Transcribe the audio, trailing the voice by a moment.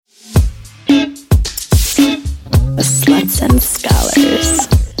The Sluts and Scholars.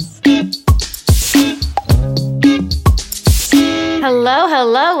 Hello,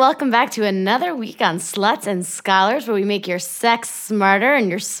 hello. Welcome back to another week on Sluts and Scholars, where we make your sex smarter and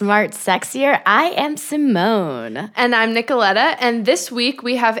your smart sexier. I am Simone. And I'm Nicoletta. And this week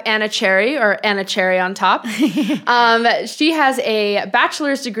we have Anna Cherry, or Anna Cherry on top. She has a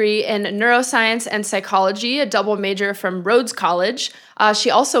bachelor's degree in neuroscience and psychology, a double major from Rhodes College. She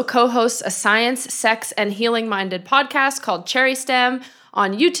also co-hosts a science, sex, and healing-minded podcast called Cherry STEM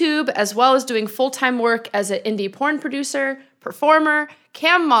on YouTube, as well as doing full-time work as an indie porn producer, performer,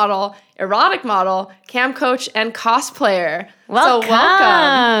 cam model, erotic model, cam coach, and cosplayer. Welcome. So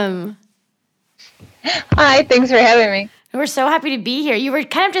welcome. Hi, thanks for having me. We're so happy to be here. You were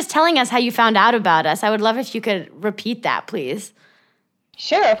kind of just telling us how you found out about us. I would love if you could repeat that, please.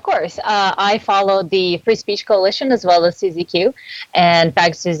 Sure, of course. I follow the Free Speech Coalition as well as Susie Q. And in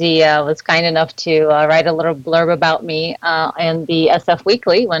fact, Susie was kind enough to write a little blurb about me in the SF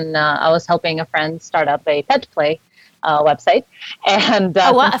Weekly when I was helping a friend start up a pet play website. And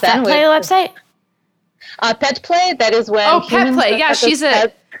what? A pet play website? Pet play, that is when Pet play. Yeah, she's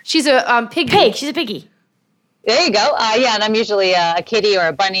a piggy. Pig. She's a piggy. There you go. Yeah, and I'm usually a kitty or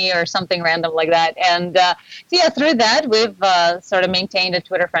a bunny or something random like that. And through that, we've sort of maintained a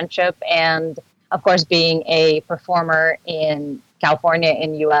Twitter friendship. And of course, being a performer in California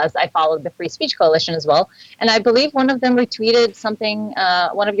in U.S., I followed the Free Speech Coalition as well. And I believe one of them retweeted something,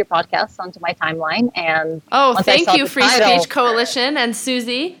 one of your podcasts onto my timeline. And thank you, Free Speech Coalition and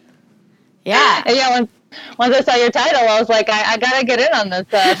Susie. Yeah. And once I saw your title, I was like, I got to get in on this.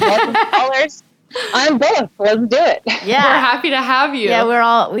 $1,000. I'm both. Let's do it. Yeah. We're happy to have you.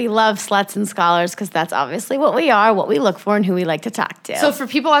 Yeah, we love Sluts and Scholars because that's obviously what we are, what we look for, and who we like to talk to. So for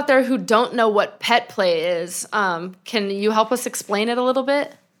people out there who don't know what pet play is, can you help us explain it a little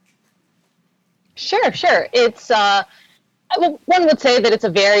bit? Sure. It's, one would say that it's a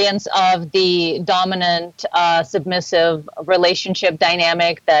variance of the dominant, submissive relationship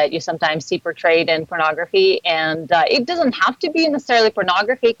dynamic that you sometimes see portrayed in pornography. And it doesn't have to be necessarily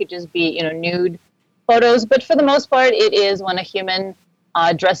pornography. It could just be, nude photos. But for the most part, it is when a human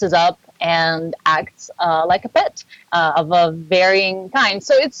dresses up and acts like a pet of a varying kind.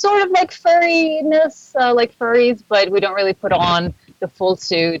 So it's sort of like furriness, like furries, but we don't really put on the full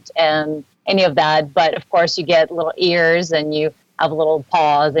suit and any of that. But of course, you get little ears and you have little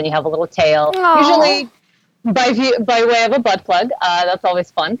paws and you have a little tail. Aww. Usually by way of a butt plug. That's always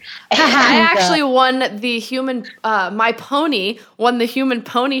fun. I actually won the human, my pony won the Human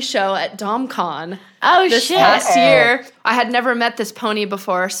Pony Show at DomCon. Oh, this shit. past year. I had never met this pony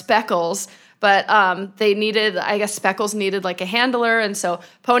before, Speckles, but Speckles needed like a handler. And so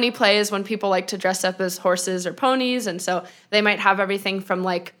pony play is when people like to dress up as horses or ponies. And so they might have everything from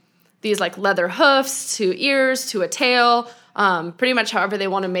like these like leather hoofs to ears to a tail, pretty much however they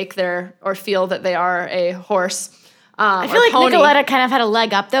want to make or feel that they are a horse. I feel like pony. Nicoletta kind of had a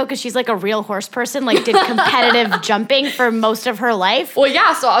leg up, though, because she's like a real horse person, like did competitive jumping for most of her life. Well,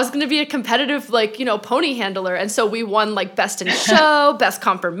 yeah, so I was going to be a competitive, pony handler. And so we won, best in show, best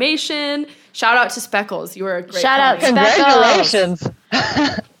confirmation. Shout out to Speckles. You were a great Shout out, Congratulations.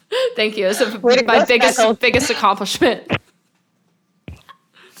 Thank you. It's my biggest accomplishment.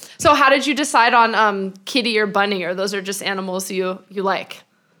 So how did you decide on kitty or bunny, or those are just animals you like?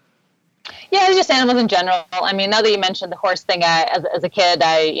 Yeah, it's just animals in general. I mean, now that you mentioned the horse thing, as a kid,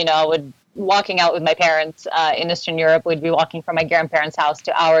 I would walking out with my parents in Eastern Europe. We'd be walking from my grandparents' house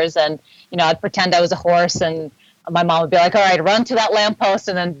to ours, and I'd pretend I was a horse, and my mom would be like, "All right, run to that lamppost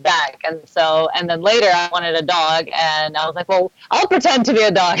and then back." And then later I wanted a dog, and I was like, "Well, I'll pretend to be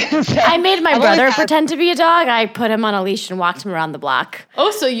a dog." I made my brother pretend to be a dog. I put him on a leash and walked him around the block. Oh,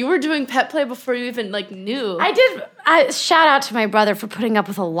 so you were doing pet play before you even knew? I did. Shout out to my brother for putting up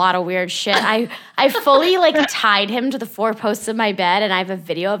with a lot of weird shit. I fully tied him to the four posts of my bed, and I have a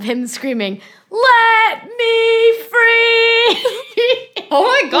video of him screaming, "Let me free!" Oh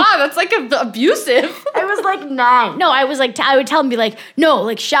my god, that's abusive. I was 9. No, I was I would tell him, be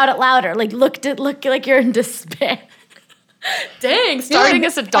no, shout it louder, look like you're in despair. Dang, starting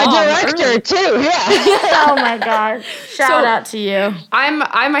as a dog. A director too, yeah. Oh my god. Shout out to you.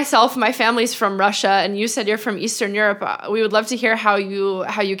 I myself, my family's from Russia, and you said you're from Eastern Europe. We would love to hear how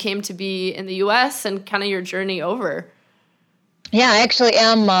you came to be in the US and kind of your journey over. Yeah, I actually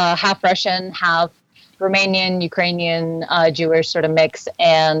am half Russian, half Romanian, Ukrainian, Jewish sort of mix,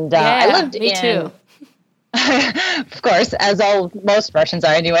 and I lived me too. Of course, as most Russians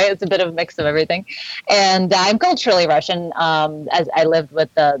are anyway. It's a bit of a mix of everything. And I'm culturally Russian, as I lived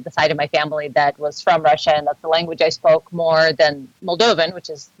with the side of my family that was from Russia, and that's the language I spoke more than Moldovan, which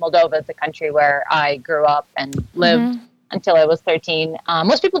is Moldova, the country where I grew up and lived until I was 13.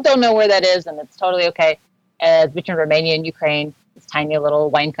 Most people don't know where that is, and it's totally okay. It's between Romania and Ukraine. It's a tiny little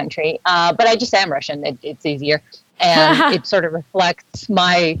wine country. But I just say I'm Russian. It's easier. And it sort of reflects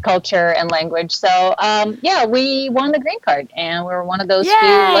my culture and language. So, we won the green card, and we were one of those few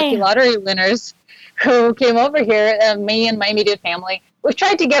lucky lottery winners who came over here, me and my immediate family. We've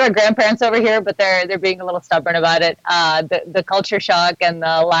tried to get our grandparents over here, but they're being a little stubborn about it. The culture shock and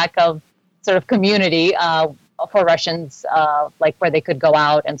the lack of sort of community for Russians, like where they could go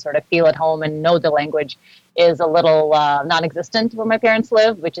out and sort of feel at home and know the language, is a little non-existent where my parents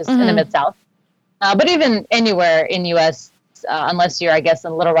live, which is in the Mid-South. But even anywhere in U.S., unless you're, I guess,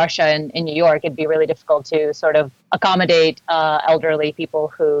 in Little Russia in New York, it'd be really difficult to sort of accommodate elderly people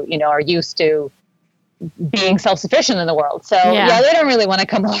who, are used to being self-sufficient in the world. So, they don't really want to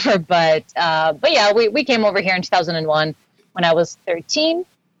come over. But we came over here in 2001 when I was 13.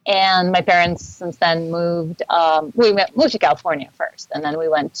 And my parents since then moved. We moved to California first, and then we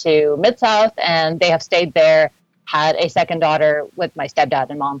went to Mid-South, and they have stayed there, had a second daughter with my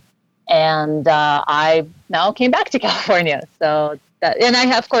stepdad and mom. And I now came back to California. And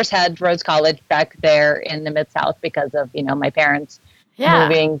I, of course, had Rhodes College back there in the Mid-South because of, my parents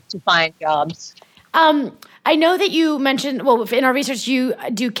moving to find jobs. I know that you mentioned, in our research, you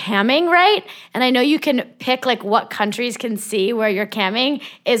do camming, right? And I know you can pick, what countries can see where you're camming.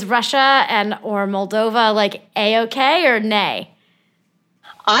 Is Russia or Moldova, A-okay or nay?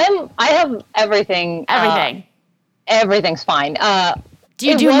 I have everything. Everything. Everything's fine. Do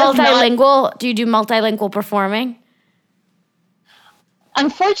you do multilingual? Do you do multilingual performing?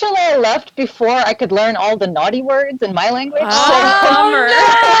 Unfortunately, I left before I could learn all the naughty words in my language. Oh,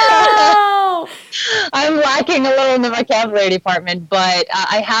 no! I'm lacking a little in the vocabulary department, but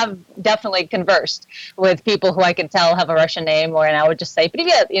I have definitely conversed with people who I could tell have a Russian name, and I would just say,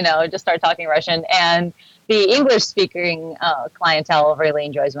 "Привет," just start talking Russian. And the English-speaking clientele really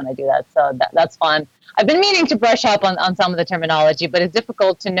enjoys when I do that, so that's fun. I've been meaning to brush up on some of the terminology, but it's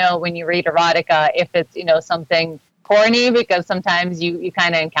difficult to know when you read erotica if it's, something corny, because sometimes you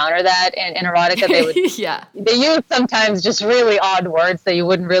kind of encounter that in erotica. They use sometimes just really odd words that you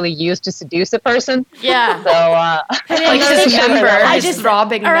wouldn't really use to seduce a person. Yeah. So I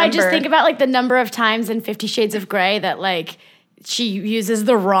just think about the number of times in 50 Shades of Grey that she uses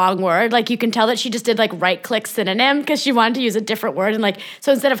the wrong word. You can tell that she just did right-click synonym because she wanted to use a different word. And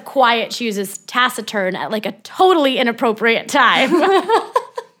so instead of quiet, she uses taciturn at a totally inappropriate time.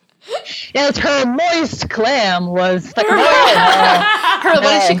 Yes, her moist clam was what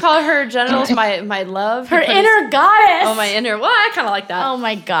did she call her genitals? My love? Her inner goddess. Oh, my inner, well, I kind of like that. Oh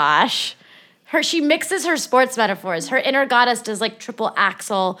my gosh. She mixes her sports metaphors. Her inner goddess does triple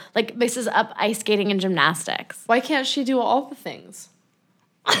axel, mixes up ice skating and gymnastics. Why can't she do all the things?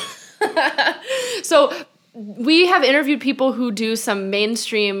 So we have interviewed people who do some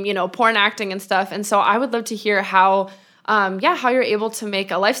mainstream, porn acting and stuff. And so I would love to hear how you're able to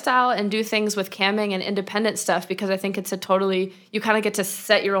make a lifestyle and do things with camming and independent stuff, because I think it's you kind of get to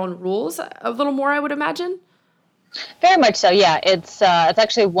set your own rules a little more, I would imagine. Very much so, yeah. It's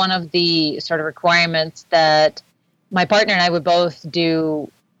actually one of the sort of requirements that my partner and I would both do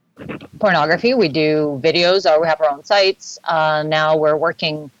pornography. We do videos, or we have our own sites. Now we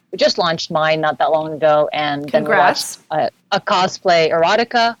just launched mine not that long ago, and Congrats. Then we watched a cosplay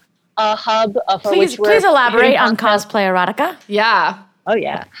erotica hub. Please elaborate on cosplay erotica. Yeah. Oh,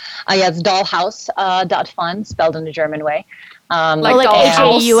 yeah. It's dollhouse.fun, spelled in the German way.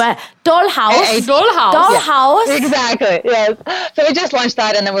 Dollhouse. Dollhouse. Dollhouse. Yeah, exactly. Yes. So we just launched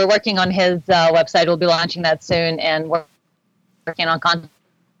that, and then we're working on his website. We'll be launching that soon, and we're working on content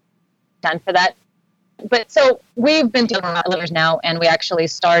for that. But so we've been doing years now, and we actually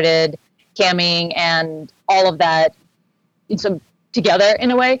started camming and all of that together in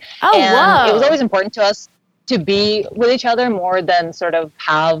a way. Oh, and wow. It was always important to us to be with each other more than sort of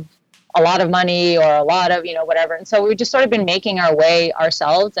have a lot of money or a lot of, whatever. And so we've just sort of been making our way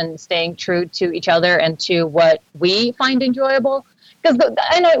ourselves and staying true to each other and to what we find enjoyable. Because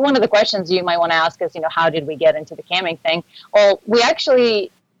I know one of the questions you might want to ask is, how did we get into the camming thing? Well, we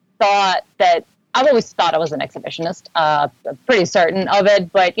actually thought that, I've always thought I was an exhibitionist, pretty certain of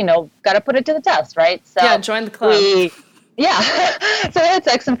it, but, got to put it to the test, right? So yeah, join the club. Yeah. So we had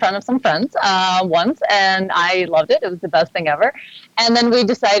sex in front of some friends once, and I loved it. It was the best thing ever. And then we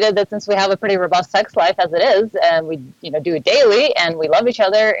decided that since we have a pretty robust sex life as it is, and we do it daily, and we love each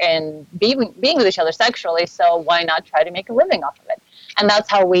other and being with each other sexually, so why not try to make a living off of it? And that's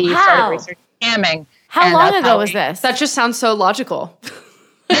how we started researching camming. How long ago was this? That just sounds so logical.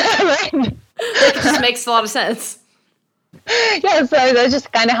 Right? It just makes a lot of sense. Yeah, so that's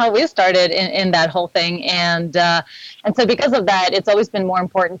just kind of how we started in that whole thing, and so because of that, it's always been more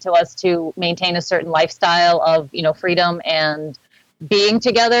important to us to maintain a certain lifestyle of freedom and being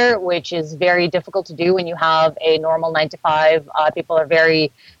together, which is very difficult to do when you have a normal 9 to 5. People are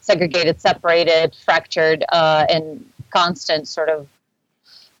very segregated, separated, fractured, and constant sort of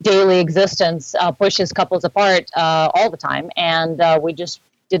daily existence pushes couples apart all the time, and we just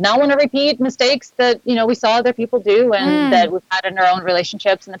did not want to repeat mistakes that we saw other people do and that we've had in our own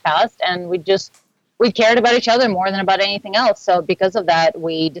relationships in the past, and we cared about each other more than about anything else. So because of that,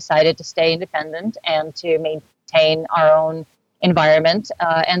 we decided to stay independent and to maintain our own environment,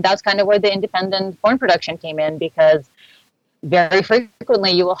 and that's kind of where the independent porn production came in, because very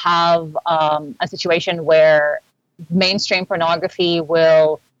frequently you will have a situation where mainstream pornography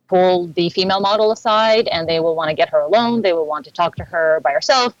will pull the female model aside, and they will want to get her alone. They will want to talk to her by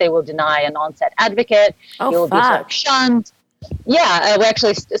herself. They will deny an on-set advocate. You will be sort of shunned. Yeah, we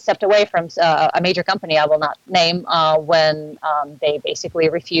actually stepped away from a major company I will not name when they basically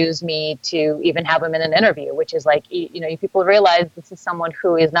refused me to even have him in an interview, which is like, you people realize this is someone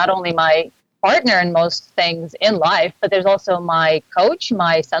who is not only my partner in most things in life, but there's also my coach,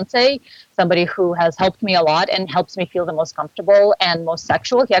 my sensei, somebody who has helped me a lot and helps me feel the most comfortable and most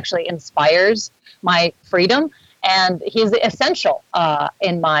sexual. He actually inspires my freedom, and he's essential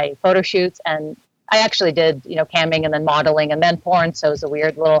in my photo shoots. And I actually did, camming and then modeling and then porn, so it was a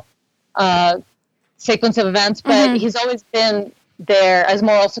weird little sequence of events, but he's always been there as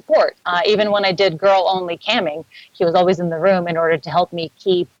moral support. Even when I did girl-only camming, he was always in the room in order to help me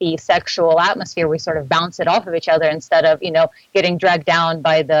keep the sexual atmosphere. We sort of bounce it off of each other instead of, getting dragged down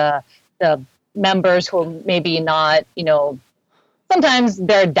by the members who are maybe not, sometimes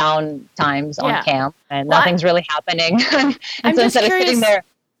there are down times on cam and nothing's really happening. And I'm so just instead curious. of sitting there.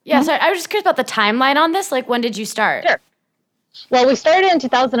 Yeah, sorry. I was just curious about the timeline on this. Like, when did you start? Sure. Well, we started in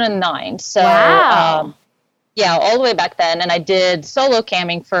 2009. So, wow. Yeah, all the way back then. And I did solo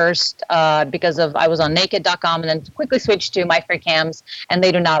camming first because I was on naked.com, and then quickly switched to MyFreeCams, and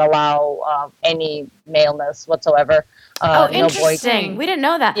they do not allow any maleness whatsoever. Interesting. We didn't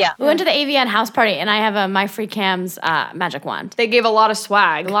know that. Yeah. We went to the AVN house party, and I have a MyFreeCams magic wand. They gave a lot of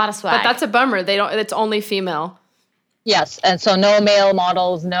swag. But that's a bummer. It's only female. Yes, and so no male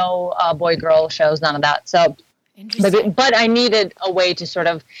models, no boy-girl shows, none of that. So, but I needed a way to sort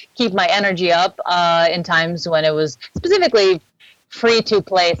of keep my energy up in times when it was specifically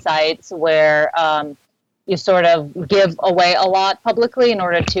free-to-play sites where you sort of give away a lot publicly in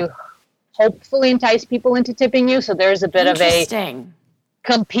order to hopefully entice people into tipping you. So there's a bit of a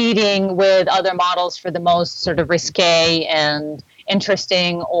competing with other models for the most sort of risque and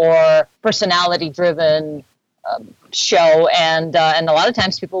interesting or personality-driven show, and a lot of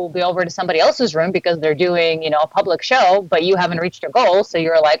times people will be over to somebody else's room because they're doing a public show, but you haven't reached your goal, so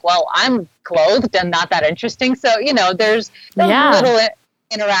you're like, well, I'm clothed and not that interesting. So there's little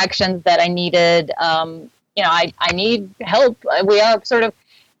interactions that I needed. I need help.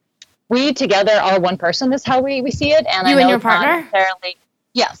 We together are one person. Is how we see it. And you I know and your it's not partner? necessarily.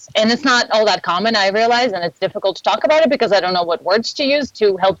 Yes, and it's not all that common, I realize, and it's difficult to talk about it because I don't know what words to use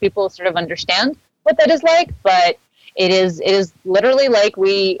to help people sort of understand what that is like, but it is literally like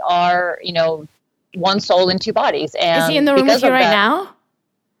we are, one soul in two bodies. And is he in the room with you right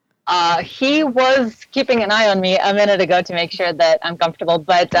now? He was keeping an eye on me a minute ago to make sure that I'm comfortable,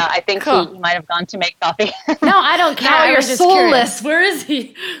 but I think he might have gone to make coffee. No, I don't care. Now you're soulless. Where is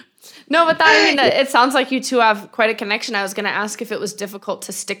he? No, but it sounds like you two have quite a connection. I was going to ask if it was difficult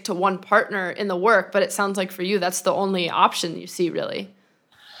to stick to one partner in the work, but it sounds like for you, that's the only option you see, really.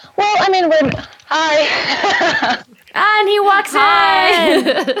 Well, I mean, hi. And he walks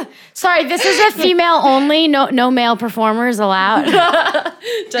in. Sorry, this is a female only. No male performers allowed.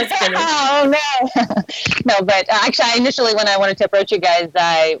 Just kidding. Oh, no. No, but actually, initially when I wanted to approach you guys,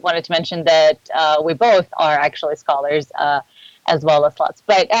 I wanted to mention that we both are actually scholars as well as sluts.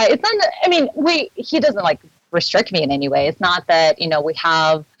 But it's not, I mean, he doesn't like restrict me in any way. It's not that, we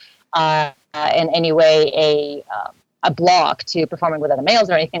have in any way a block to performing with other males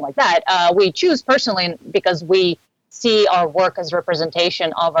or anything like that. We choose personally because we see our work as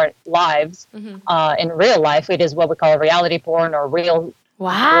representation of our lives in real life. It is what we call reality porn or real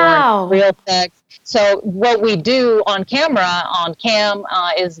Wow. Real sex. So what we do on cam,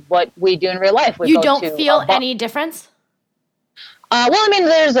 is what we do in real life. We You go don't to feel any difference? Well, I mean,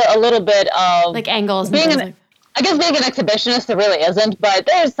 there's a little bit of Like angles and being things an, like I guess being an exhibitionist, there really isn't. But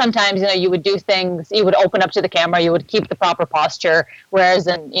there's sometimes, you would do things. You would open up to the camera. You would keep the proper posture. Whereas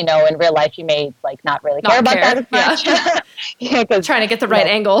in real life, you may not really care about that as much. Yeah, trying to get the right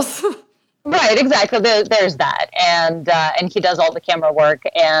angles. Right, exactly. There's that, and he does all the camera work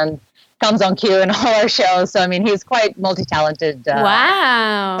and comes on cue in all our shows. So I mean, he's quite multi-talented.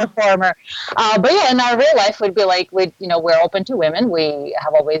 wow. Performer. But yeah, in our real life, we'd be like, we're open to women. We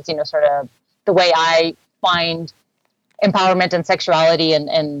have always, sort of the way I find empowerment and sexuality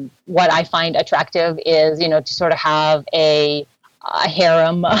and what I find attractive is, to sort of have a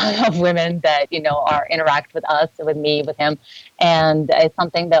harem of women that, interact with us, with me, with him. And it's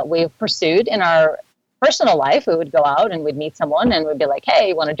something that we've pursued in our personal life. We would go out and we'd meet someone and we'd be like, hey,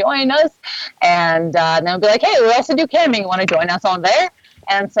 you want to join us? And then we'd be like, hey, we also do camming. You want to join us on there?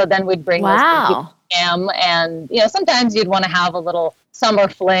 And so then we'd bring those people to cam. And, sometimes you'd want to have a little summer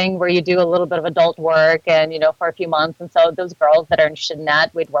fling where you do a little bit of adult work and, for a few months. And so those girls that are interested in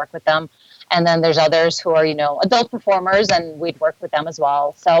that, we'd work with them. And then there's others who are, adult performers, and we'd work with them as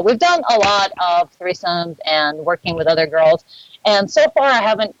well. So we've done a lot of threesomes and working with other girls. And so far, I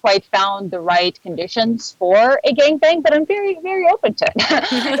haven't quite found the right conditions for a gangbang, but I'm very, very open to it.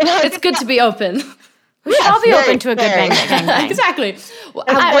 It's good to be open. We should all be open to a good gangbang. Exactly.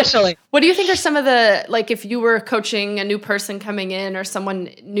 Unfortunately. What do you think are some of the, if you were coaching a new person coming in or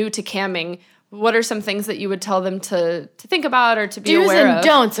someone new to camming, what are some things that you would tell them to think about or to be aware of? Do's and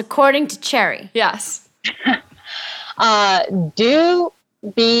don'ts, according to Cherry. Yes. Do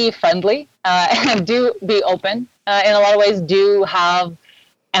be friendly. Do be open. In a lot of ways, do have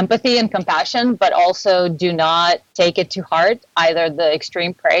empathy and compassion, but also do not take it to heart, either the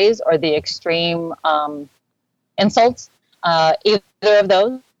extreme praise or the extreme insults. Either of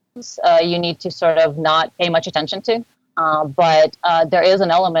those you need to sort of not pay much attention to. But there is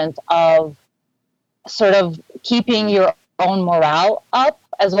an element of sort of keeping your own morale up,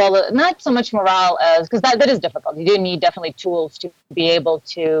 as well as not so much morale as, because that is difficult. You do need definitely tools to be able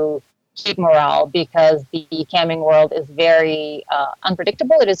to keep morale, because the camming world is very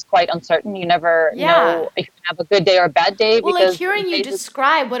unpredictable. It is quite uncertain. You never know if you have a good day or a bad day. Well, like hearing you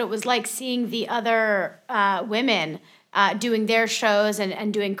describe what it was like seeing the other women doing their shows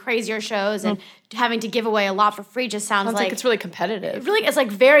and doing crazier shows and having to give away a lot for free just sounds like it's really competitive. It's like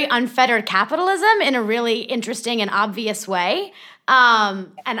very unfettered capitalism in a really interesting and obvious way.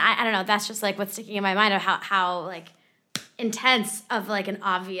 And I don't know, that's just like what's sticking in my mind of how like intense of like an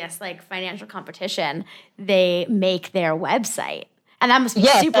obvious like financial competition they make their website. And that must be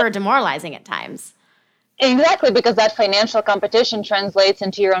super demoralizing at times. Exactly, because that financial competition translates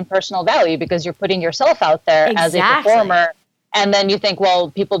into your own personal value, because you're putting yourself out there as a performer. And then you think, well,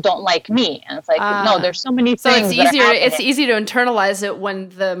 people don't like me. And it's like, no, there's so many things. So it's easy to internalize it when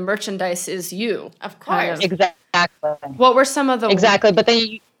the merchandise is you. Of course. Exactly. What were some of the... Exactly. But then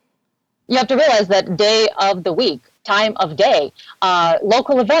you have to realize that day of the week, time of day,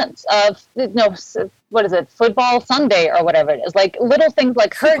 local events of, what is it, football Sunday or whatever it is, like little things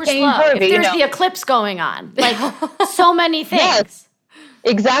like super Hurricane slow. Harvey. If there's the eclipse going on, like so many things. Yes,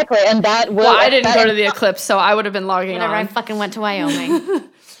 exactly. And that will... Well, I didn't go to the eclipse, so I would have been logging Whenever on. I fucking went to Wyoming.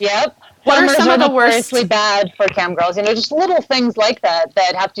 Yep. What are some of the worst? Notoriously bad for cam girls. Just little things like that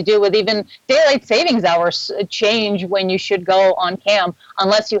have to do with even daylight savings hours change when you should go on cam,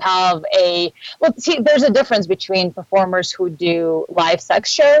 unless you have there's a difference between performers who do live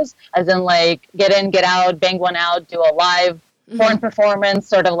sex shows, as in like get in, get out, bang one out, do a live porn performance,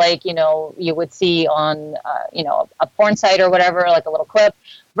 sort of like, you would see on, a porn site or whatever, like a little clip,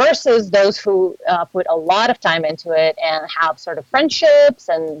 versus those who put a lot of time into it and have sort of friendships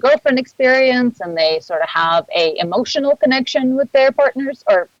and girlfriend experience, and they sort of have a emotional connection with their partners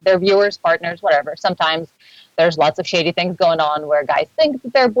or their viewers, partners, whatever. Sometimes there's lots of shady things going on where guys think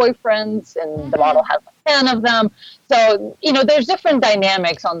that they're boyfriends and the model has a fan of them. So, there's different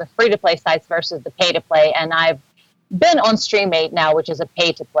dynamics on the free-to-play sites versus the pay-to-play, and I've been on StreamMate now, which is a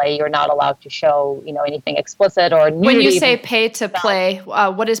pay-to-play. You're not allowed to show, anything explicit or nudity. When you say pay-to-play,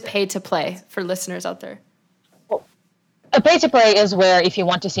 what is pay-to-play for listeners out there? Well, a pay-to-play is where if you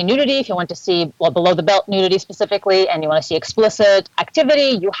want to see nudity, if you want to see below-the-belt nudity specifically, and you want to see explicit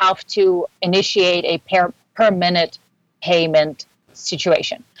activity, you have to initiate a per-minute payment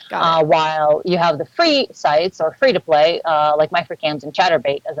situation. While you have the free sites or free-to-play, like MyFreeCams and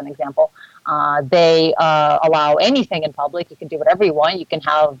Chatterbait as an example, they allow anything in public. You can do whatever you want. You can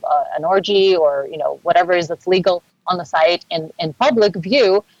have an orgy or, whatever is that's legal on the site in public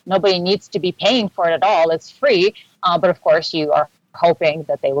view. Nobody needs to be paying for it at all. It's free. But of course, you are hoping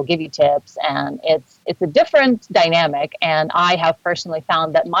that they will give you tips, and it's a different dynamic. And I have personally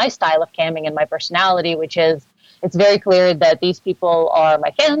found that my style of camming and my personality, which is, it's very clear that these people are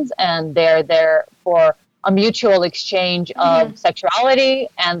my fans and they're there for a mutual exchange of sexuality,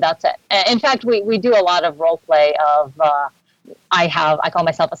 and that's it. In fact, we do a lot of role play of I call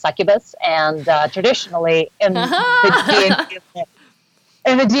myself a succubus, and traditionally in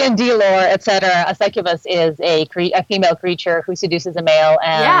the D&D lore, etc., a succubus is a female creature who seduces a male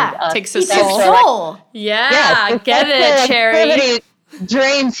and takes his soul. Get it, Cherry.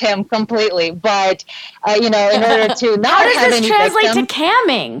 Drains him completely. But in order to not how does have this any translate victims, to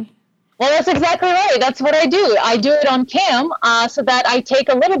camming? well, that's exactly right. That's what I do. I do it on cam so that I take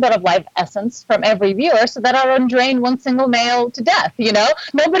a little bit of life essence from every viewer so that I don't drain one single male to death,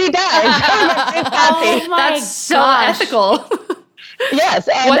 Nobody dies. Everybody's happy. Oh my That's so gosh. ethical. Yes.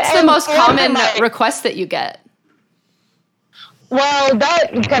 What's the most common request that you get? Well,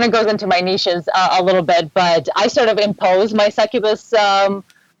 that kind of goes into my niches a little bit, but I sort of impose my succubus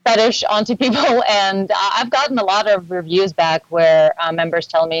fetish onto people, and I've gotten a lot of reviews back where members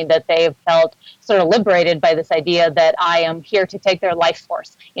tell me that they've felt sort of liberated by this idea that I am here to take their life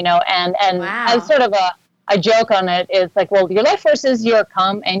force, and Wow. as sort of a joke on it is like, well, your life force is your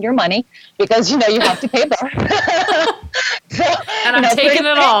cum and your money because you have to pay them. So, and I'm taking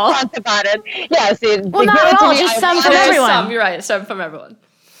it all. About it. Yes. Well, not at all. Just some from everyone. Some, you're right. Some from everyone.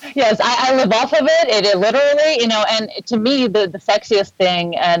 Yes, I live off of it. It literally, and to me, the sexiest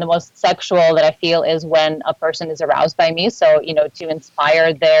thing and the most sexual that I feel is when a person is aroused by me. So, to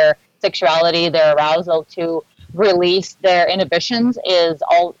inspire their sexuality, their arousal, to release their inhibitions is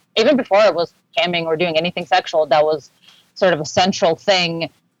all, even before it was camming or doing anything sexual, that was sort of a central thing.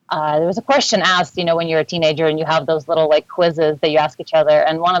 There was a question asked, when you're a teenager and you have those little quizzes that you ask each other.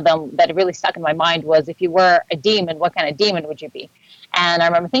 And one of them that really stuck in my mind was, if you were a demon, what kind of demon would you be? And I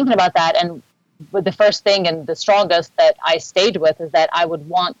remember thinking about that. And the first thing and the strongest that I stayed with is that I would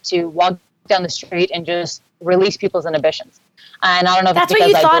want to walk down the street and just release people's inhibitions. And I don't know if That's it's what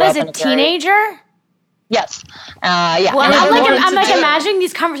because you I thought grew as up a in very- teenager? Yes. Yeah. Well, And I'm like imagining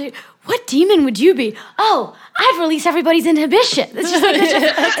these conversations. What demon would you be? Oh, I'd release everybody's inhibition. It's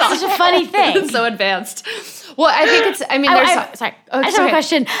just such a funny thing. It's so advanced. Well, I think it's, there's... Sorry. Oh, I just have a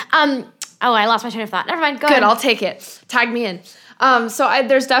question. I lost my train of thought. Never mind. Go ahead. Good, I'll take it. Tag me in.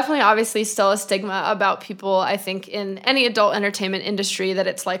 There's definitely obviously still a stigma about people, I think, in any adult entertainment industry that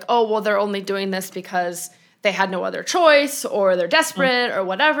it's like, oh, well, they're only doing this because they had no other choice or they're desperate or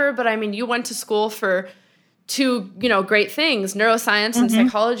whatever. But you went to school for two, great things, neuroscience and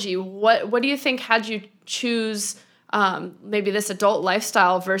psychology. What do you think had you choose maybe this adult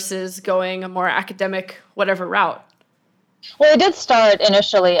lifestyle versus going a more academic, whatever route? Well, it did start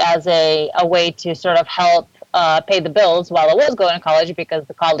initially as a way to sort of help pay the bills while I was going to college, because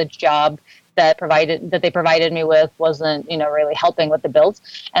the college job that they provided me with wasn't, really helping with the bills.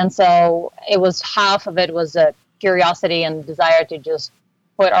 And so it was, half of it was a curiosity and desire to just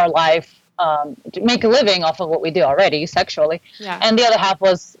put our life, to make a living off of what we do already sexually. Yeah. And the other half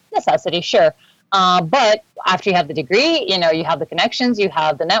was necessity, sure. But after you have the degree, you have the connections, you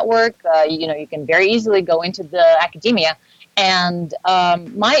have the network, you can very easily go into the academia. And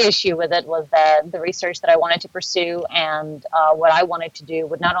my issue with it was that the research that I wanted to pursue and what I wanted to do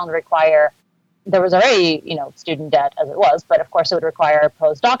would not only require, there was already, student debt as it was, but of course it would require a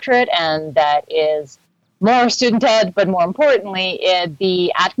postdoctorate, and that is more student debt. But more importantly,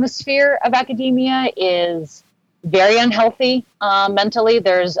 the atmosphere of academia is very unhealthy mentally.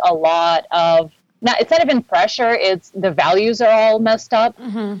 There's a lot of, it's not even pressure, it's the values are all messed up.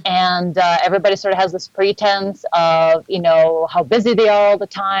 And everybody sort of has this pretense of, how busy they are all the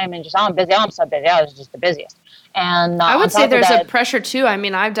time, and just, oh, I'm busy, oh, I'm so busy, I was just the busiest. And I would say there's a pressure too.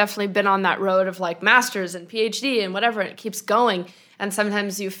 I've definitely been on that road of masters and PhD and whatever, and it keeps going. And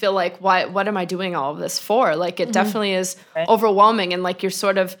sometimes you feel like, what am I doing all of this for? It definitely is overwhelming. And you're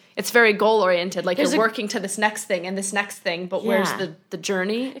sort of, it's very goal oriented. You're working to this next thing and this next thing, but where's the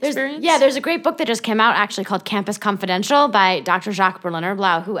journey experience? There's a great book that just came out actually called Campus Confidential by Dr. Jacques Berliner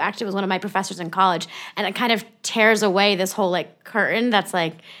Blau, who actually was one of my professors in college. And it kind of tears away this whole curtain that's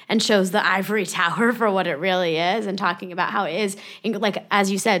and shows the ivory tower for what it really is, and talking about how it is,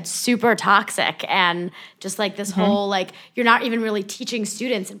 as you said, super toxic, and just this whole, you're not even really teaching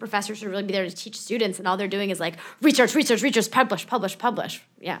students, and professors should really be there to teach students, and all they're doing is research, publish.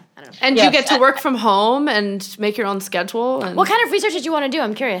 Yeah, I don't know. And you get to work from home and make your own schedule. And what kind of research did you want to do?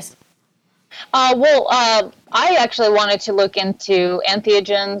 I'm curious. I actually wanted to look into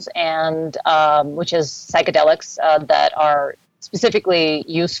entheogens and which is psychedelics that are specifically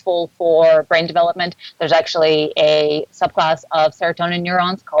useful for brain development. There's actually a subclass of serotonin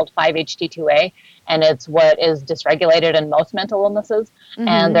neurons called 5-HT2A, and it's what is dysregulated in most mental illnesses. Mm-hmm.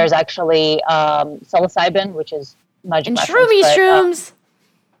 And there's actually psilocybin, which is magic and mushrooms. Shrooms.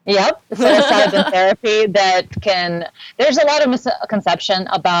 Yep, psilocybin therapy that can. There's a lot of misconception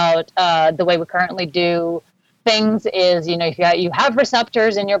about the way we currently do things. Is if you have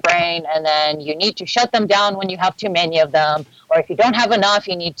receptors in your brain, and then you need to shut them down when you have too many of them, or if you don't have enough,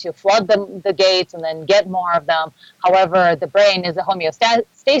 you need to flood the gates and then get more of them. However, the brain is a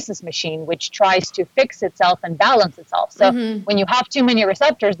homeostasis machine which tries to fix itself and balance itself. So when you have too many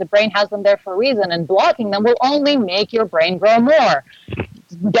receptors, the brain has them there for a reason, and blocking them will only make your brain grow more.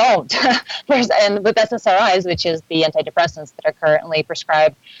 Don't. And with SSRIs, which is the antidepressants that are currently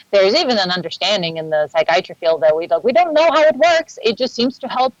prescribed, there's even an understanding in the psychiatry field that we don't know how it works. It just seems to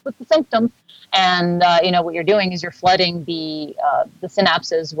help with the symptoms. And what you're doing is you're flooding the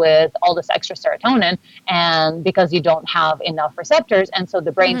synapses with all this extra serotonin, and because you don't have enough receptors, and so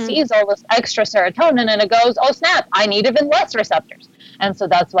the brain sees all this extra serotonin and it goes, oh snap, I need even less receptors. And so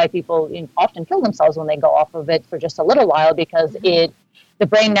that's why people often kill themselves when they go off of it for just a little while, because the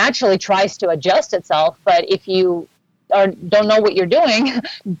brain naturally tries to adjust itself, but if you don't know what you're doing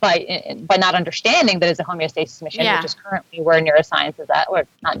by not understanding that it's a homeostasis machine, which is currently where neuroscience is at, or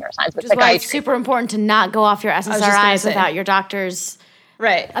not neuroscience, but psychiatry. Why it's super important to not go off your SSRIs without your doctor's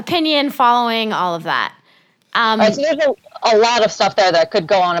opinion, following all of that. So there's a lot of stuff there that could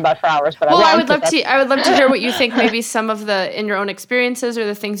go on about for hours, but I would love to hear what you think. Maybe some of in your own experiences or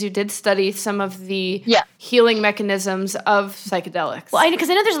the things you did study, some of the healing mechanisms of psychedelics. Well, because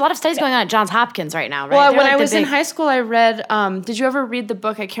I know there's a lot of studies going on at Johns Hopkins right now, right? Well, when I was in high school, I read. Did you ever read the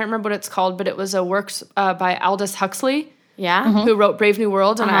book? I can't remember what it's called, but it was a work by Aldous Huxley. Yeah, who wrote Brave New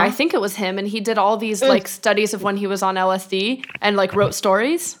World, and I think it was him, and he did all these studies of when he was on LSD and wrote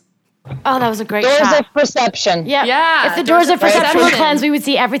stories. Oh, that was a great Doors shot. of perception. Yeah. If the doors of perception were cleansed, we would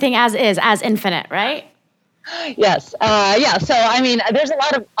see everything as is, as infinite, right? Yes. So, I mean, there's a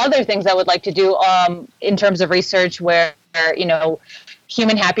lot of other things I would like to do in terms of research where,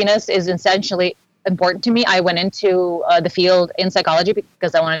 human happiness is essentially important to me. I went into the field in psychology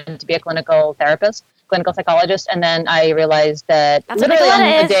because I wanted to be a clinical psychologist. And then I realized that literally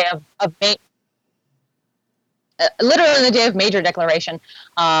on the day on the day of major declaration,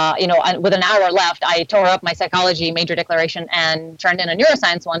 with an hour left, I tore up my psychology major declaration and turned in a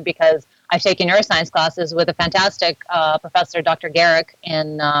neuroscience one because I've taken neuroscience classes with a fantastic professor, Dr. Garrick,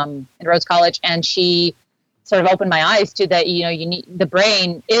 in Rhodes College, and she sort of opened my eyes to that. The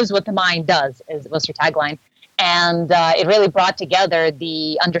brain is what the mind does, was her tagline. And it really brought together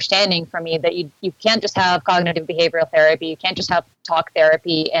the understanding for me that you can't just have cognitive behavioral therapy, you can't just have talk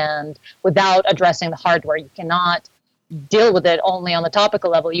therapy, and without addressing the hardware. You cannot deal with it only on the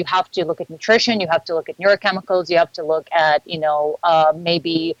topical level. You have to look at nutrition, you have to look at neurochemicals, you have to look at,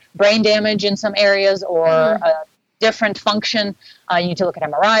 maybe brain damage in some areas or a different function. You need to look at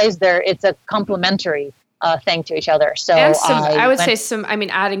MRIs. It's a complementary thing to each other. So and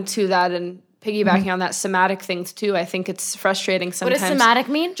adding to that and piggybacking on that somatic things too. I think it's frustrating sometimes. What does somatic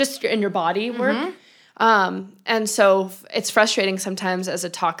mean? Just in your body work. And so it's frustrating sometimes as a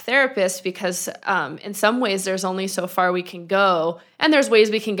talk therapist because in some ways there's only so far we can go, and there's ways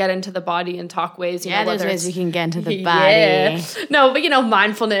we can get into the body and talk ways. There's ways we can get into the body. Yeah. No, but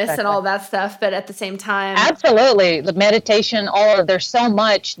mindfulness and all that stuff. But at the same time, absolutely, the meditation, there's so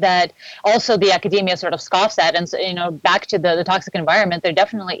much that also the academia sort of scoffs at. And so, back to the toxic environment, there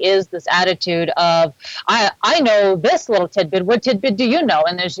definitely is this attitude of I know this little tidbit. What tidbit do you know?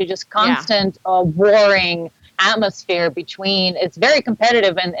 And there's just constant warring atmosphere between. It's very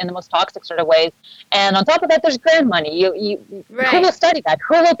competitive in the most toxic sort of ways, and on top of that there's grant money. Who will study that?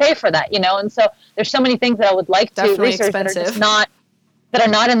 Who will pay for that? And so there's so many things that I would like to research that are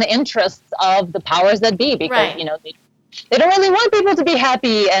not in the interests of the powers that be, because they don't really want people to be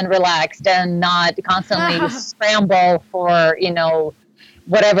happy and relaxed and not constantly scramble for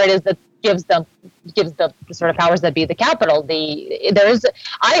whatever it is that gives the sort of powers that be the capital.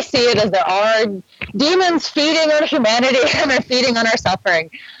 I see it as there are demons feeding on humanity and they're feeding on our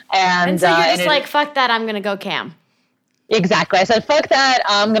suffering. And so you're just fuck that, I'm going to go cam. Exactly. I said, fuck that.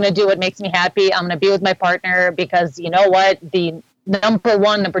 I'm going to do what makes me happy. I'm going to be with my partner because you know what? The number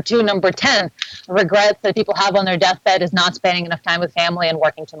 1, number 2, number 10 regrets that people have on their deathbed is not spending enough time with family and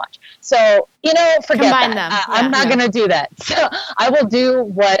working too much. So, forget Combine that. them. I'm not going to do that. So I will do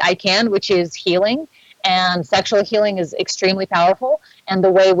what I can, which is healing. And sexual healing is extremely powerful. And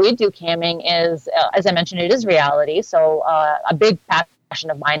the way we do camming is, as I mentioned, it is reality. So a big passion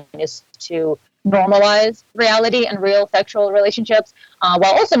of mine is to normalize reality and real sexual relationships,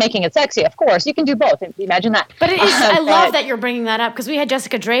 while also making it sexy. Of course, you can do both. Imagine that. But it is, I love that you're bringing that up, because we had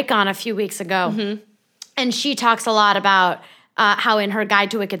Jessica Drake on a few weeks ago, and she talks a lot about how in her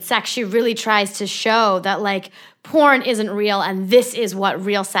Guide to Wicked Sex, she really tries to show that like porn isn't real and this is what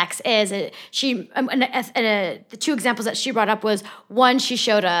real sex is. The two examples that she brought up was, one, she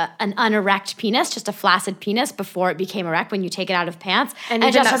showed an unerect penis, just a flaccid penis before it became erect when you take it out of pants. And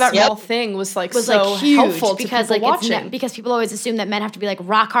even just that small thing was so huge helpful because to people watching. Because people always assume that men have to be like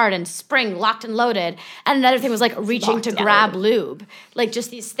rock hard and spring locked and loaded. And another thing was like reaching to grab lube. Like just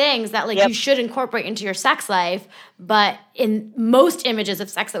these things that like you should incorporate into your sex life. But in most images of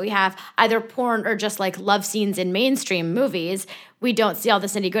sex that we have, either porn or just like love scenes in mainstream movies, we don't see all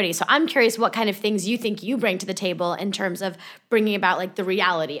this nitty gritty. So I'm curious what kind of things you think you bring to the table in terms of bringing about like the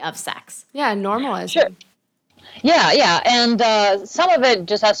reality of sex. Yeah, normalizing. Sure. Yeah. And some of it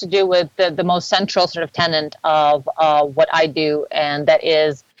just has to do with the most central sort of tenet of what I do. And that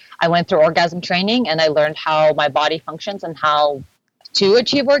is, I went through orgasm training and I learned how my body functions and how to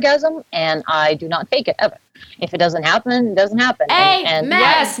achieve orgasm. And I do not fake it ever. If it doesn't happen, it doesn't happen. And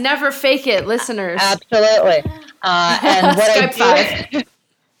yes, never fake it, listeners. Absolutely. And what I do,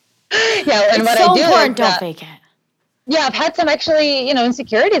 and what I do important, don't fake it. Yeah, I've had some actually,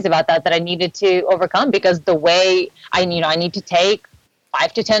 insecurities about that I needed to overcome, because the way I need to take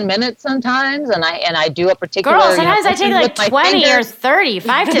 5 to 10 minutes sometimes, and I do a particular. Girl, sometimes I take like 20 or 30.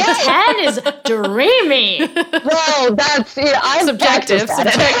 5 to 10 is dreamy. Well, that's I'm subjective.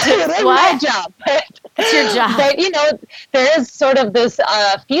 That's what? my job. It's your job. But there is sort of this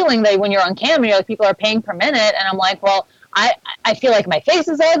feeling that when you're on camera, people are paying per minute, and I'm like, well, I feel like my face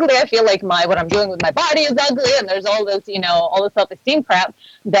is ugly. I feel like what I'm doing with my body is ugly, and there's all this all this self-esteem crap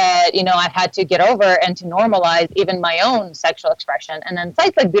that I've had to get over and to normalize even my own sexual expression. And then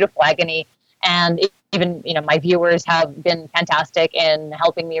sites like Beautiful Agony and even my viewers have been fantastic in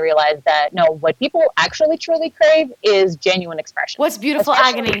helping me realize that no, what people actually truly crave is genuine expression. What's Beautiful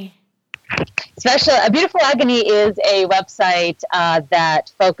Agony? Beautiful Agony is a website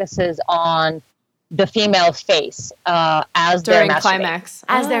that focuses on the female face as during they're climax.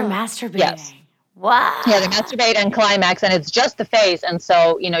 As they're masturbating. Yes. Wow. Yeah, they masturbate and climax, and it's just the face. And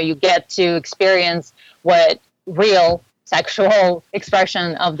so, you get to experience what real sexual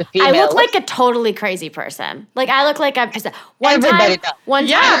expression of the female. I look like a totally crazy person. Like I look like I'm just everybody does. One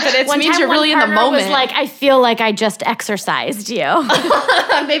yeah, time, but it one means time you're one really in the partner moment. Was like, I feel like I just exercised you.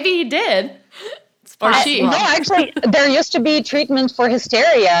 Maybe he did. Or she. No, actually, there used to be treatment for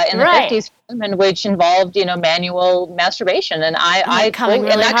hysteria in the 50s, women, which involved, manual masturbation. And I coming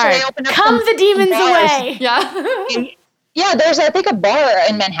really and actually hard. opened up Come the demons bars. away. Yeah. Yeah, there's, I think, a bar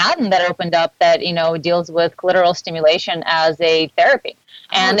in Manhattan that opened up that, deals with clitoral stimulation as a therapy.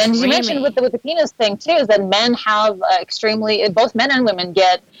 And then you mentioned with the penis thing, too, is that men have both men and women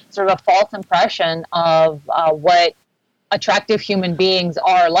get sort of a false impression of what attractive human beings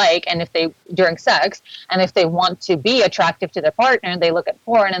are like, and if they during sex, and if they want to be attractive to their partner, they look at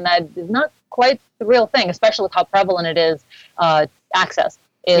porn, and that is not quite the real thing, especially with how prevalent it is. Access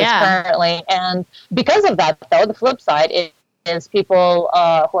is currently, and because of that, though, the flip side is people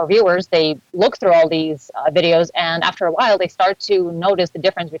who are viewers, they look through all these videos, and after a while, they start to notice the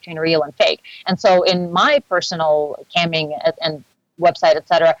difference between real and fake. And so, in my personal camming and website,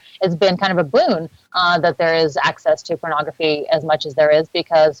 etc., it's been kind of a boon that there is access to pornography as much as there is,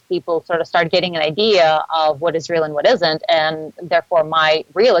 because people sort of start getting an idea of what is real and what isn't, and therefore my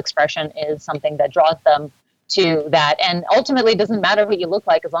real expression is something that draws them to that. And ultimately, it doesn't matter what you look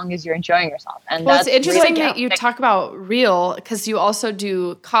like as long as you're enjoying yourself. And well, it's interesting that you talk about real, because you also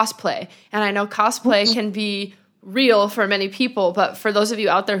do cosplay, and I know cosplay can be real for many people, but for those of you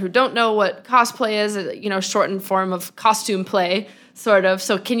out there who don't know what cosplay is, shortened form of costume play, sort of.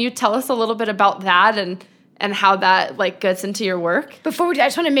 So can you tell us a little bit about that and how that gets into your work? Before we do, I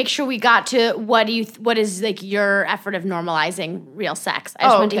just want to make sure we got to what is your effort of normalizing real sex. I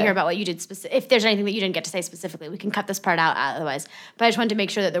just wanted to hear about what you did if there's anything that you didn't get to say specifically, we can cut this part out otherwise. But I just wanted to make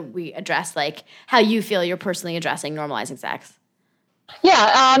sure that we address how you feel you're personally addressing normalizing sex.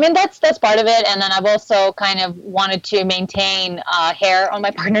 Yeah, I mean, that's part of it. And then I've also kind of wanted to maintain hair on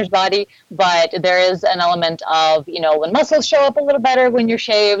my partner's body, but there is an element of, when muscles show up a little better when you're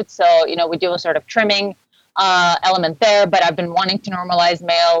shaved. So, we do a sort of trimming element there, but I've been wanting to normalize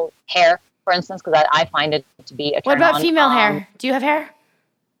male hair, for instance, because I find it to be a turn on. What about female hair? Do you have hair?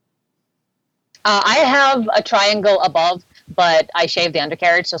 I have a triangle above but I shave the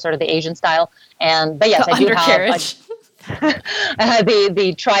undercarriage, so sort of the Asian style. But yes, the I do undercarriage. have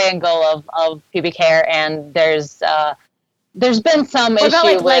the triangle of pubic hair, and there's been some What issue about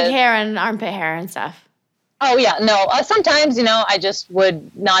like with leg hair and armpit hair and stuff? Oh yeah, no. Sometimes, I just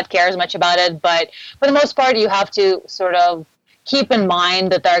would not care as much about it, but for the most part, you have to sort of keep in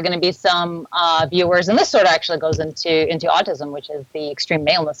mind that there are going to be some viewers, and this sort of actually goes into autism, which is the extreme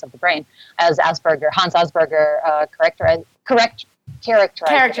maleness of the brain, as Hans Asperger characterized.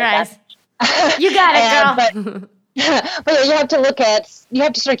 You got it, girl. But yeah, you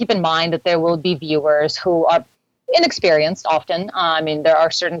have to sort of keep in mind that there will be viewers who are inexperienced often. I mean, there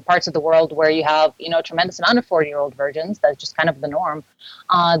are certain parts of the world where you have, a tremendous amount of 40-year-old virgins. That's just kind of the norm.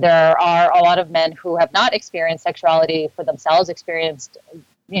 There are a lot of men who have not experienced sexuality for themselves, experienced,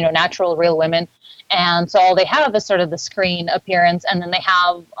 natural, real women. And so all they have is sort of the screen appearance, and then they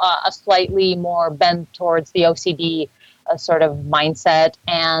have a slightly more bent towards the OCD sort of mindset.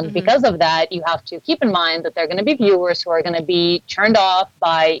 And because of that, you have to keep in mind that there are going to be viewers who are going to be turned off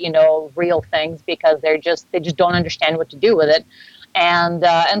by, real things because they just don't understand what to do with it. And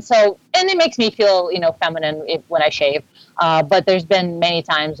it makes me feel, feminine when I shave. But there's been many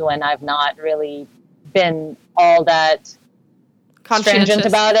times when I've not really been all that stringent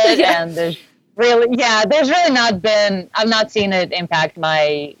about it. Yeah. And there's really not been, I've not seen it impact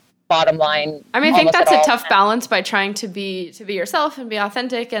my bottom line. I mean, I think that's a tough balance by trying to be yourself and be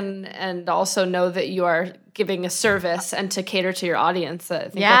authentic and also know that you are giving a service and to cater to your audience. I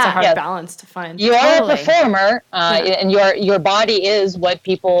think that's a hard balance to find. You are a performer, and your body is what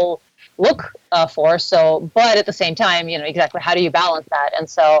people look for. So, but at the same time, exactly how do you balance that? And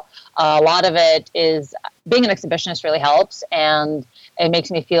so a lot of it is being an exhibitionist really helps, and it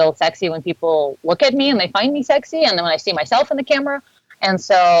makes me feel sexy when people look at me and they find me sexy, and then when I see myself in the camera. And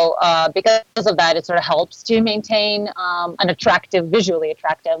so because of that, it sort of helps to maintain an visually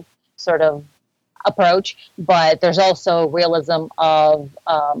attractive sort of approach. But there's also realism of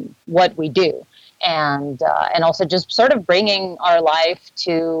what we do, and also just sort of bringing our life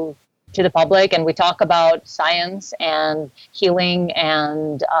to the public. And we talk about science and healing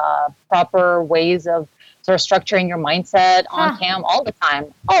and proper ways of sort of structuring your mindset on cam all the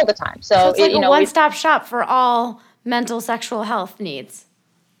time. So it's like a one-stop shop for all mental sexual health needs.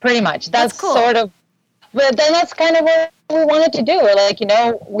 Pretty much. That's cool. But then that's kind of what we wanted to do. We're like,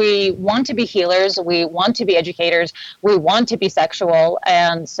 we want to be healers, we want to be educators, we want to be sexual.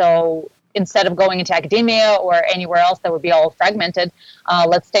 And so instead of going into academia or anywhere else that would be all fragmented,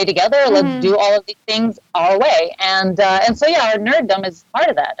 let's stay together, let's do all of these things our way. And so, our nerddom is part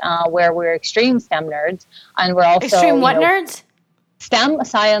of that, where we're extreme STEM nerds. And we're also... Extreme what nerds? STEM,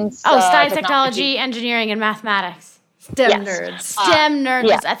 science. Science, technology, engineering, and mathematics. STEM nerds. STEM nerds.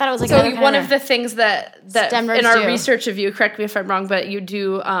 Yeah. I thought it was like so one of the things that STEM in our do. Research of you, correct me if I'm wrong, but you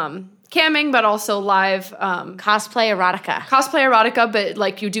do camming, but also live cosplay erotica, but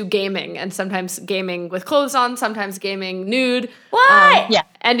like you do gaming, and sometimes gaming with clothes on, sometimes gaming nude. What?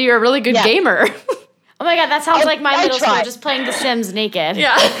 And you're a really good gamer. Oh my God, that sounds like my middle school, just playing The Sims naked.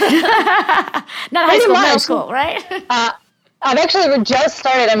 Yeah. Not high school, middle school, right? I've actually just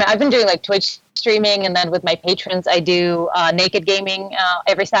started. I mean, I've been doing like Twitch streaming, and then with my patrons, I do naked gaming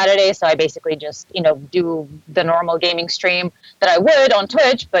every Saturday. So I basically just, do the normal gaming stream that I would on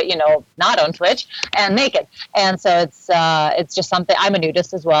Twitch, but not on Twitch and naked. And so it's just something. I'm a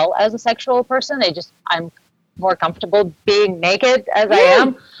nudist as well as a sexual person. I'm more comfortable being naked as I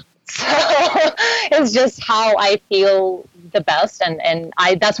am. So it's just how I feel the best. And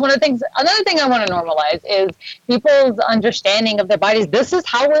that's one of the things. Another thing I want to normalize is people's understanding of their bodies. This is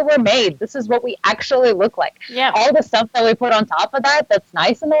how we were made. This is what we actually look like. Yeah. All the stuff that we put on top of that's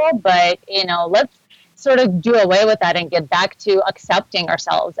nice and all, but let's sort of do away with that and get back to accepting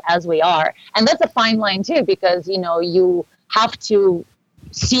ourselves as we are. And that's a fine line too, because you have to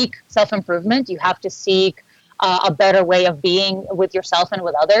seek self-improvement. You have to seek a better way of being with yourself and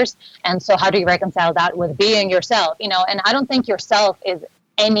with others. And so how do you reconcile that with being yourself? And I don't think yourself is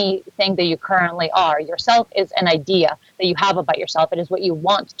anything that you currently are. Yourself is an idea that you have about yourself. It is what you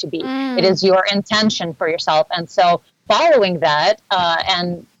want to be. It is your intention for yourself. And so following that,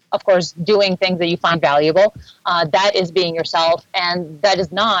 and of course, doing things that you find valuable, that is being yourself. And that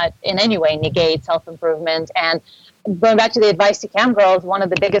does not in any way negate self-improvement. And going back to the advice to cam girls, one of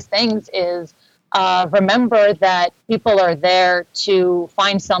the biggest things is remember that people are there to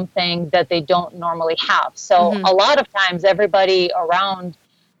find something that they don't normally have. So a lot of times everybody around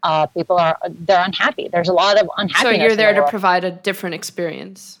people they're unhappy. There's a lot of unhappiness. So you're there to provide a different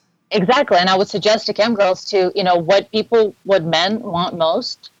experience. Exactly. And I would suggest to cam girls what men want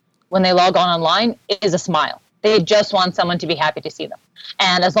most when they log on online is a smile. They just want someone to be happy to see them.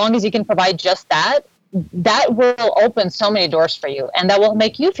 And as long as you can provide just that, that will open so many doors for you, and that will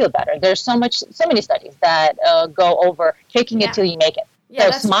make you feel better. There's so many studies that go over faking it till you make it.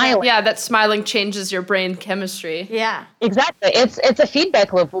 Yeah, so smiling. Yeah, that smiling changes your brain chemistry. Yeah. Exactly. It's a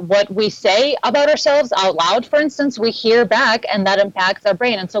feedback loop. What we say about ourselves out loud, for instance, we hear back, and that impacts our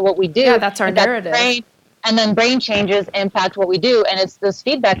brain. And so what we do, that's our narrative. And then brain changes impact what we do. And it's this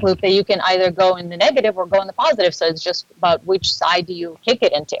feedback loop that you can either go in the negative or go in the positive. So it's just about which side do you kick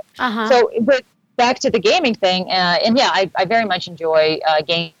it into. So but back to the gaming thing. And yeah, I very much enjoy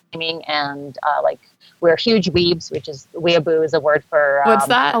gaming, and like, we're huge weebs, which is weeaboo is a word for... What's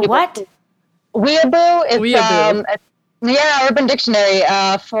that? What? Weeaboo. It's, Weeaboo. Urban Dictionary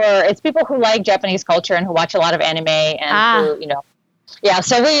it's people who like Japanese culture and who watch a lot of anime and who,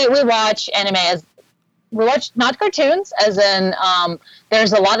 so we watch anime we watch not cartoons, as in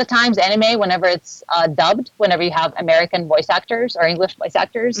there's a lot of times anime whenever it's dubbed, whenever you have American voice actors or English voice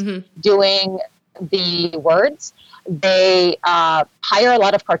actors doing the words. They hire a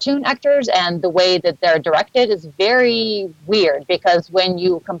lot of cartoon actors, and the way that they're directed is very weird, because when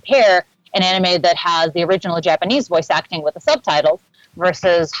you compare an anime that has the original Japanese voice acting with the subtitles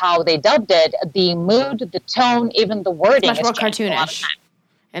versus how they dubbed it, the mood, the tone, even the wording is much more cartoonish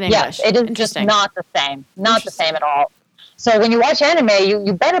in English. Yes, it is just not the same. Not the same at all. So when you watch anime,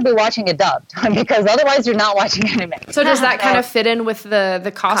 you better be watching it dubbed, because otherwise you're not watching anime. So does that kind of fit in with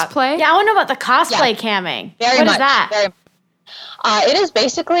the cosplay? Yeah, I want to know about the cosplay camming. What is that? It is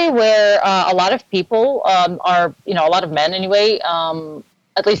basically where a lot of people are, a lot of men anyway,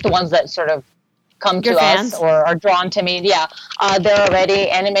 at least the ones that sort of come to us or are drawn to me. Yeah, they're already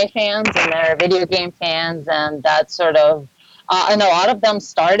anime fans, and they're video game fans, and that sort of... and a lot of them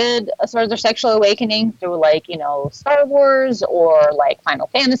started sort of their sexual awakening through, like, Star Wars or, like, Final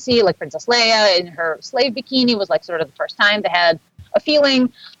Fantasy, like Princess Leia in her slave bikini was, like, sort of the first time they had a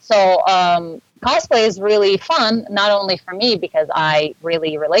feeling. So cosplay is really fun, not only for me, because I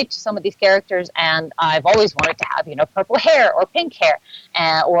really relate to some of these characters, and I've always wanted to have, purple hair or pink hair,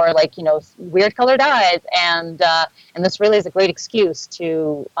 or, like, weird colored eyes. And this really is a great excuse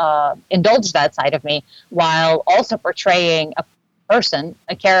to indulge that side of me, while also portraying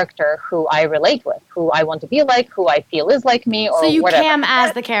a character who I relate with, who I want to be like, who I feel is like me, or so you whatever. cam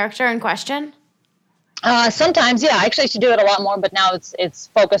as the character in question? Sometimes, yeah. I actually used to do it a lot more, but now it's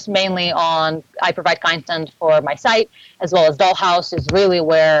focused mainly on, I provide content for my site, as well as Dollhouse is really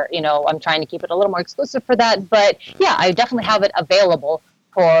where, I'm trying to keep it a little more exclusive for that. But yeah, I definitely have it available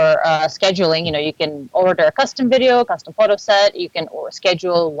for scheduling. You can order a custom video, custom photo set. You can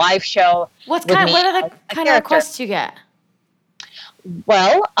schedule a live show. What are the kind of requests you get?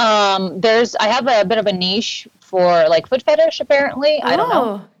 Well, I have a bit of a niche for, like, foot fetish, apparently. I don't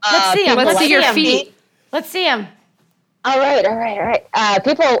know. Let's see them. Let's see your feet. Let's see them. All right.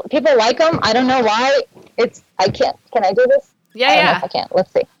 People like them. I don't know why. I can't. Can I do this? Yeah, I don't know if I can't.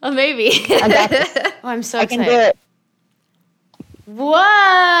 Let's see. Oh, maybe. I got this. Oh, I'm so I excited. can do it.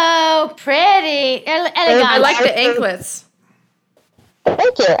 Whoa, pretty. Elegant. I like the anklets.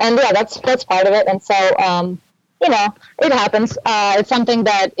 Thank you. And yeah, that's part of it. And so, it happens. It's something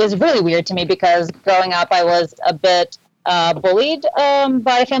that is really weird to me, because growing up, I was a bit bullied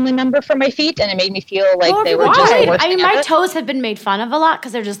by a family member for my feet, and it made me feel like they were just the worst thing my ever. toes have been made fun of a lot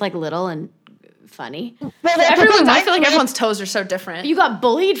because they're just, like, little and funny. I feel like everyone's toes are so different. You got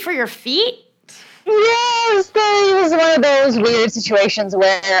bullied for your feet? Yes, it was one of those weird situations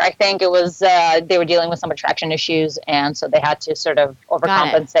where I think it was they were dealing with some attraction issues, and so they had to sort of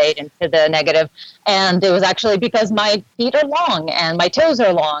overcompensate into the negative. And it was actually because my feet are long and my toes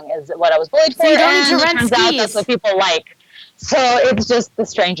are long is what I was bullied for. So you don't need to rent turns out skis. that's what people like. So it's just the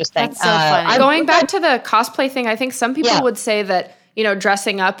strangest thing. That's so funny. Going back to the cosplay thing, I think some people would say that,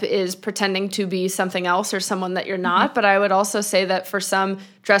 dressing up is pretending to be something else or someone that you're not. But I would also say that for some,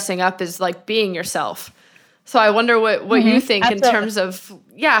 dressing up is like being yourself. So I wonder what you think in terms of,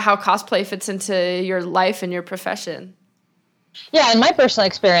 how cosplay fits into your life and your profession. Yeah, in my personal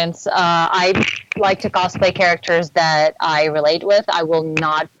experience, I like to cosplay characters that I relate with. I will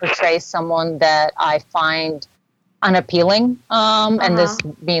not portray someone that I find unappealing, and this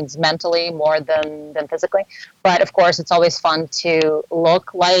means mentally more than physically. But of course, it's always fun to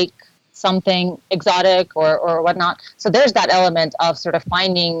look like something exotic or whatnot. So there's that element of sort of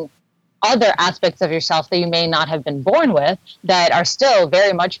finding other aspects of yourself that you may not have been born with that are still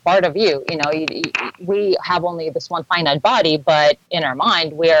very much part of you. We have only this one finite body, but in our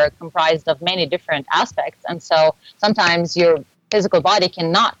mind, we are comprised of many different aspects. And so sometimes your physical body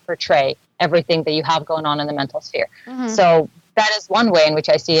cannot portray everything that you have going on in the mental sphere. So that is one way in which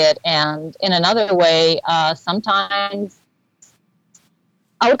I see it. And in another way, sometimes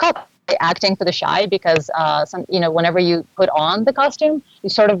I would call it acting for the shy, because whenever you put on the costume, you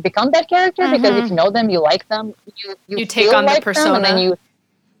sort of become that character, because if you know them, you like them, you take on the persona, and then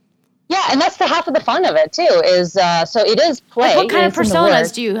and that's the half of the fun of it too. Is so it is play. Like what kind of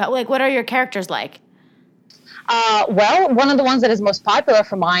personas do you have? Like, what are your characters like? Well, one of the ones that is most popular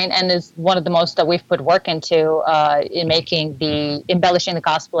for mine, and is one of the most that we've put work into in embellishing the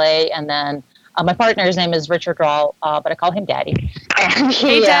cosplay, and then my partner's name is Richard Rawl, but I call him Daddy. And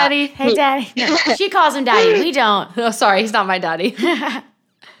hey, Daddy. Hey, Daddy. No, she calls him Daddy. We don't. Oh, sorry, he's not my daddy.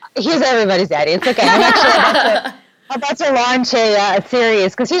 He's everybody's daddy. It's okay. I'm actually about to launch a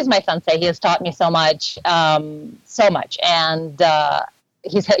series, because he's my sensei. He has taught me so much, and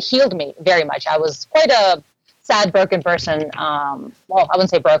he's healed me very much. I was quite a sad, broken person. Well, I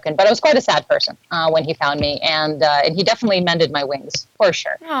wouldn't say broken, but I was quite a sad person when he found me, and he definitely mended my wings, for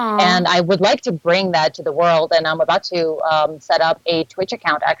sure. Aww. And I would like to bring that to the world, and I'm about to set up a Twitch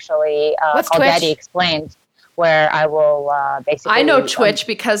account, actually, What's called Twitch? Daddy Explained, where I will basically... I know Twitch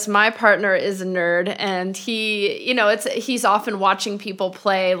because my partner is a nerd, and he's often watching people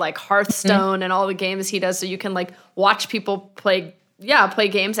play like Hearthstone and all the games he does, so you can like watch people play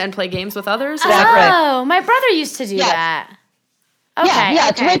games and play games with others. Is that right? Oh, my brother used to do that. Okay, yeah.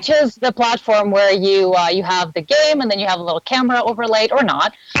 okay. Twitch is the platform where you have the game, and then you have a little camera overlaid or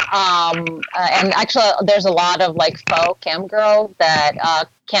not. And actually, there's a lot of like faux cam girls that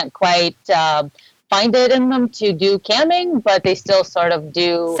can't quite find it in them to do camming, but they still sort of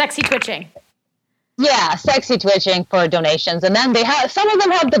do Sexy twitching. Yeah, sexy twitching for donations, and then some of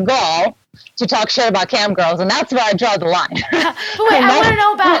them have the gall to talk shit about cam girls, and that's where I draw the line. But wait, I want to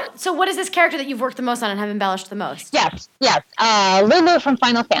know about, so what is this character that you've worked the most on and have embellished the most? Yes. Lulu from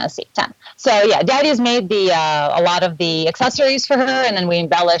Final Fantasy X. So yeah, Daddy's made a lot of the accessories for her, and then we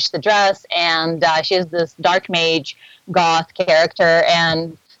embellished the dress, and she is this dark mage goth character,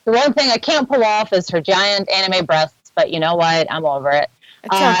 and the one thing I can't pull off is her giant anime breasts, but you know what? I'm over it.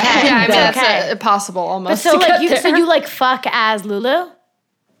 It's okay. That's impossible almost. But so you like fuck as Lulu?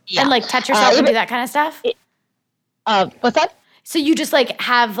 Yeah. And like touch yourself and do that kind of stuff? What's that? So you just you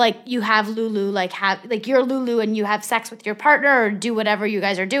have Lulu, you're Lulu and you have sex with your partner, or do whatever you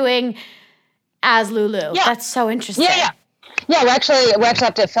guys are doing as Lulu. Yeah. That's so interesting. Yeah, we actually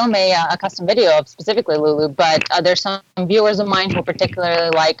have to film a custom video of specifically Lulu, but there's some viewers of mine who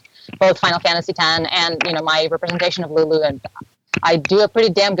particularly like both Final Fantasy X and my representation of Lulu, and I do a pretty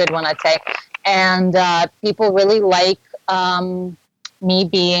damn good one, I'd say. And people really like me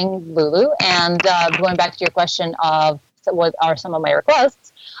being Lulu. And going back to your question of what are some of my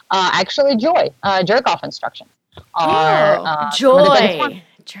requests, actually jerk off instructions are joy.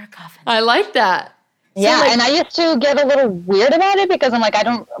 Jerk off. I like that. Yeah, and I used to get a little weird about it, because I'm like,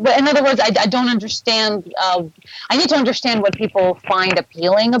 in other words, I don't understand. I need to understand what people find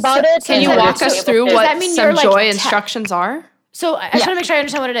appealing about it. Can you walk us through what some joy instructions are? So I just want to make sure I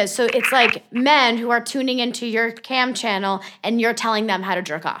understand what it is. So it's like men who are tuning into your cam channel, and you're telling them how to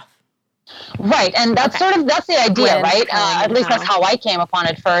jerk off. Right, and that's that's the idea, right? At least that's how I came upon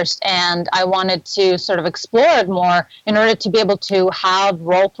it first, and I wanted to sort of explore it more in order to be able to have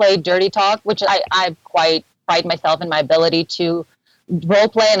role-play dirty talk, which I quite pride myself in my ability to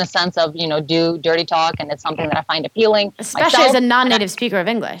role-play in a sense of, do dirty talk, and it's something that I find appealing. Especially as a non-native speaker of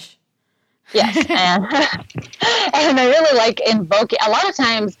English. Yes, and I really like invoking. A lot of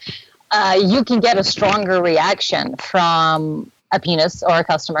times you can get a stronger reaction from a penis or a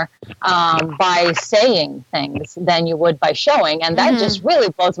customer by saying things than you would by showing, and that just really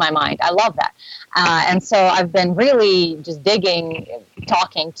blows my mind. I love that. And so I've been really just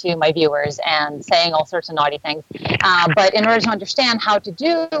talking to my viewers and saying all sorts of naughty things. But in order to understand how to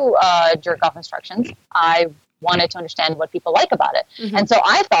do jerk off instructions, I wanted to understand what people like about it. And so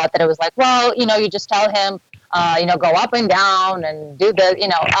I thought that it was like, well, you just tell him, go up and down and do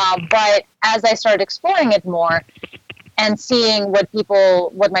the, but as I started exploring it more and seeing what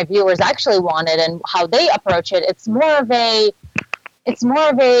my viewers actually wanted and how they approach it, it's more of a,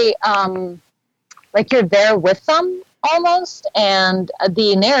 like you're there with them almost. And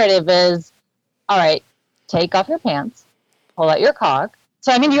the narrative is, all right, take off your pants, pull out your cock.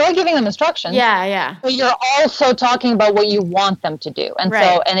 So, you are giving them instructions. Yeah. But you're also talking about what you want them to do. And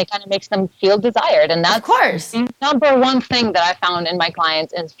and it kind of makes them feel desired. And that's, of course, the number one thing that I found in my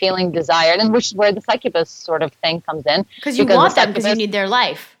clients is feeling desired, and which is where the succubus sort of thing comes in. Because you want them because you need their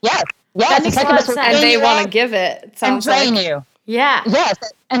life. Yes. That makes a lot of sense. And they want to give it. And train you. Yeah. Yes,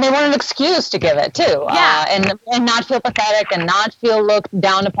 and they want an excuse to give it too. Yeah. And not feel pathetic and not feel looked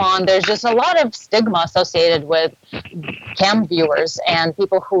down upon. There's just a lot of stigma associated with cam viewers and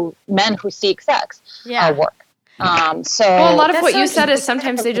men who seek sex work. So well, a lot of That's what so you said is interesting.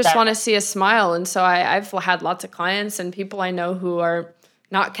 sometimes they just want to see a smile. And so I've had lots of clients and people I know who are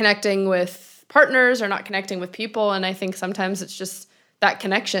not connecting with partners or not connecting with people. And I think sometimes it's just that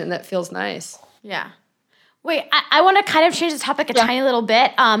connection that feels nice. Yeah. Wait, I want to kind of change the topic a tiny little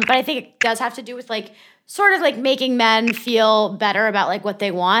bit, but I think it does have to do with like sort of like making men feel better about like what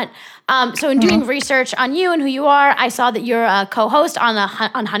they want. So in doing research on you and who you are, I saw that you're a co-host on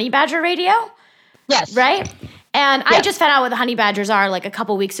Honey Badger Radio. Yes. Right? And I just found out what the honey badgers are like a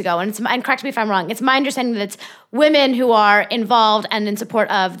couple weeks ago. And correct me if I'm wrong. It's my understanding that it's women who are involved and in support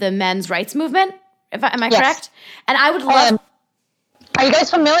of the men's rights movement. Am I correct? And I would love... Are you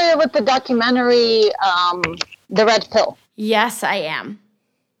guys familiar with the documentary, The Red Pill? Yes, I am.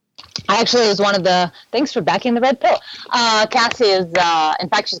 I actually was one of the, thanks for backing the red pill. Cassie is, in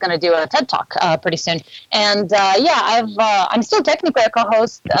fact, she's going to do a TED Talk pretty soon. And I'm still technically a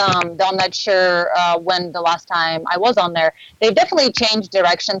co-host, though I'm not sure when the last time I was on there. They've definitely changed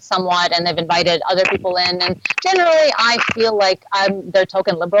direction somewhat, and they've invited other people in. And generally, I feel like I'm their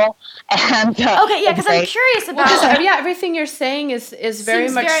token liberal. And okay, yeah, because I'm curious about everything you're saying is very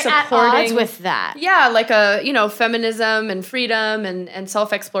much very supporting at odds with that. Yeah, like feminism and freedom and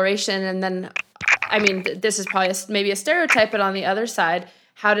self-exploration. And then, I mean, this is probably maybe a stereotype, but on the other side,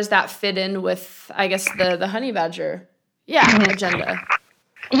 how does that fit in with, I guess, the honey badger agenda?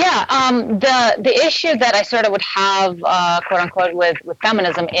 Yeah, the issue that I sort of would have, quote unquote, with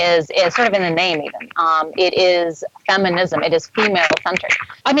feminism is sort of in the name even. It is feminism. It is female centered.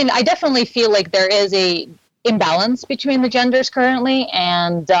 I mean, I definitely feel like there is a imbalance between the genders currently,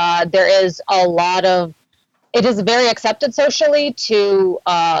 and there is a lot of. It is very accepted socially to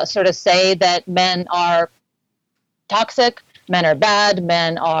sort of say that men are toxic, men are bad,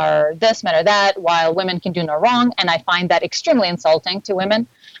 men are this, men are that, while women can do no wrong. And I find that extremely insulting to women.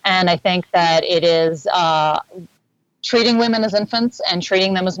 And I think that it is treating women as infants and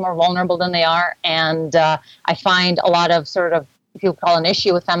treating them as more vulnerable than they are. And I find a lot of sort of, if you call an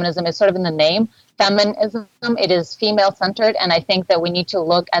issue with feminism, is sort of in the name. Feminism, it is female-centered, and I think that we need to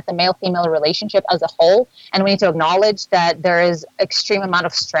look at the male-female relationship as a whole, and we need to acknowledge that there is extreme amount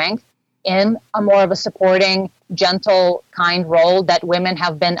of strength in a more of a supporting, gentle, kind role that women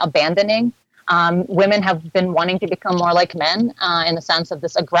have been abandoning. Women have been wanting to become more like men in the sense of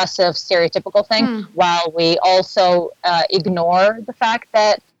this aggressive, stereotypical thing, while we also ignore the fact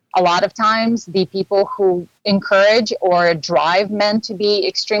that a lot of times the people who encourage or drive men to be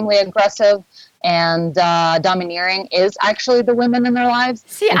extremely aggressive and domineering is actually the women in their lives.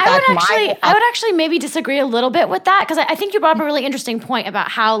 See, I would actually maybe disagree a little bit with that, because I think you brought up a really interesting point about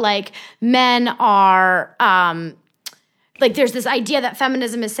how like men are like there's this idea that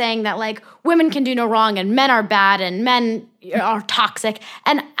feminism is saying that like women can do no wrong and men are bad and men are toxic.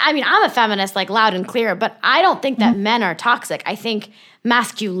 And I mean, I'm a feminist like loud and clear, but I don't think that men are toxic. I think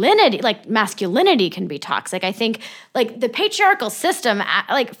masculinity can be toxic. I think like the patriarchal system,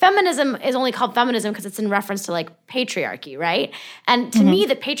 like feminism is only called feminism because it's in reference to like patriarchy, right? And to me,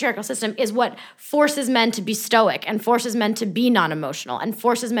 the patriarchal system is what forces men to be stoic and forces men to be non-emotional and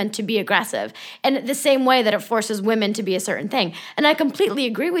forces men to be aggressive. And the same way that it forces women to be a certain thing. And I completely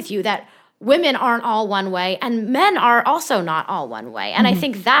agree with you that women aren't all one way and men are also not all one way. And I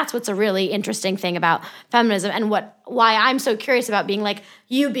think that's what's a really interesting thing about feminism and why I'm so curious about being like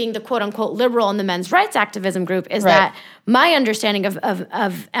you being the quote unquote liberal in the men's rights activism group is that my understanding of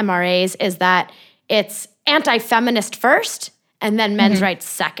MRAs is that it's anti-feminist first and then men's rights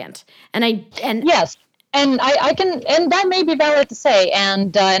second. Yes. And I can, and that may be valid to say,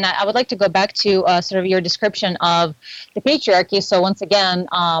 and I would like to go back to sort of your description of the patriarchy. So once again,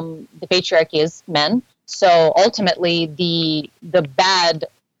 the patriarchy is men. So ultimately, the bad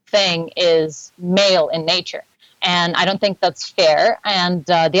thing is male in nature, and I don't think that's fair. And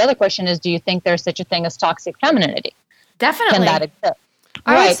the other question is, do you think there's such a thing as toxic femininity? Definitely. Can that exist?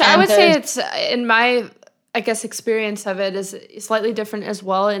 I would say it's in my, I guess, experience of it is slightly different as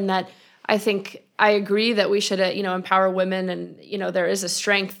well. In that I think I agree that we should, empower women, and there is a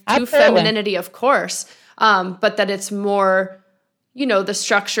strength to femininity, of course, but that it's more, the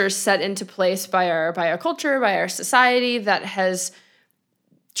structures set into place by our culture, by our society that has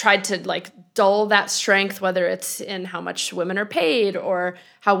tried to like dull that strength, whether it's in how much women are paid or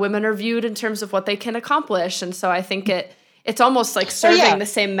how women are viewed in terms of what they can accomplish. And so I think it's almost like serving the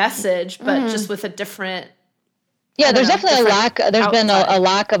same message, but just with a different Yeah, there's definitely a lack. There's been a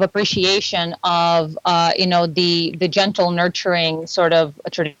lack of appreciation of, the gentle, nurturing sort of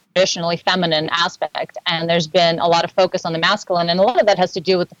traditionally feminine aspect, and there's been a lot of focus on the masculine, and a lot of that has to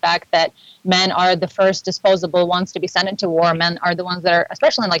do with the fact that men are the first disposable ones to be sent into war. Men are the ones that are,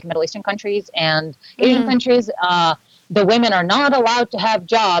 especially in like Middle Eastern countries and Asian countries, the women are not allowed to have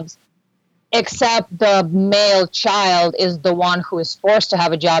jobs. Except the male child is the one who is forced to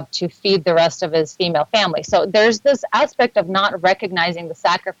have a job to feed the rest of his female family. So there's this aspect of not recognizing the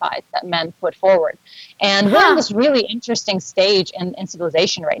sacrifice that men put forward. And we're in this really interesting stage in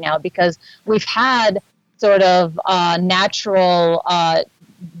civilization right now, because we've had sort of natural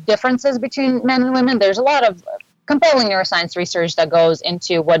differences between men and women. There's a lot of compelling neuroscience research that goes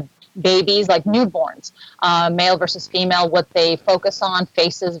into what babies, like newborns, male versus female, what they focus on,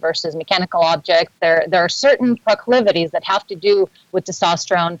 faces versus mechanical objects. There are certain proclivities that have to do with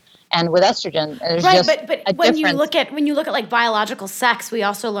testosterone and with estrogen. There's right, just but when you look at like biological sex, we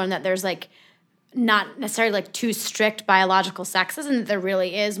also learn that there's like not necessarily like two strict biological sexes, and that there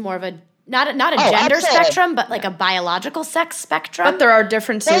really is more of a not a gender spectrum, but like a biological sex spectrum. But there are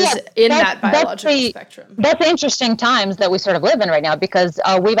differences in that biological spectrum. That's the interesting times that we sort of live in right now, because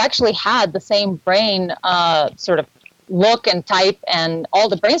we've actually had the same brain sort of look and type and all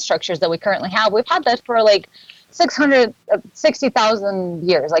the brain structures that we currently have. We've had that for like 660,000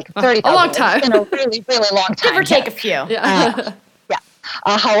 years, like 30,000. A long time. It's been a really, really long time. Give or take a few. Yeah.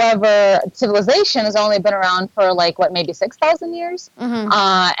 However, civilization has only been around for like maybe 6,000 years,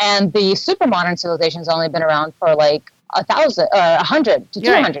 and the super modern civilization has only been around for like 100 to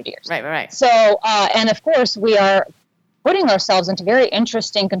 200 years. Right. So, and of course, we are putting ourselves into very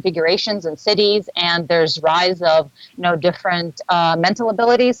interesting configurations in cities, and there's rise of different mental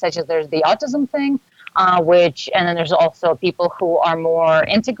abilities, such as there's the autism thing. And then there's also people who are more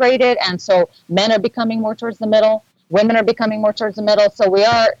integrated, and so men are becoming more towards the middle. Women are becoming more towards the middle. So we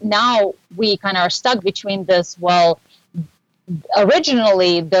kind of are stuck between this. Well,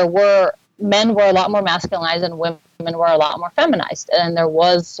 originally men were a lot more masculinized and women were a lot more feminized. And there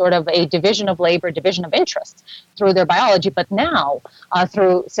was sort of a division of labor, division of interests through their biology. But now,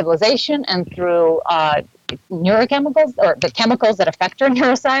 through civilization and through neurochemicals, or the chemicals that affect our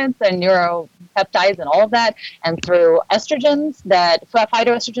neuroscience and neuropeptides and all of that, and through estrogens,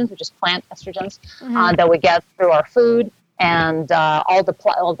 phytoestrogens, which is plant estrogens, that we get through our food, and all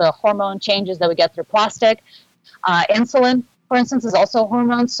the hormone changes that we get through plastic. Insulin, for instance, is also a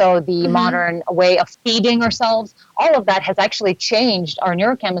hormone. So the modern way of feeding ourselves, all of that has actually changed our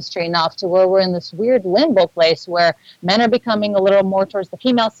neurochemistry enough to where we're in this weird limbo place where men are becoming a little more towards the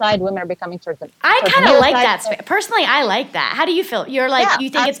female side, women are becoming towards the I kind of like that. Personally, I like that. How do you feel? You're like, you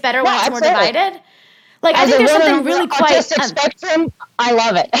think it's better when it's more divided? Like, I think there's something really quite autistic spectrum. I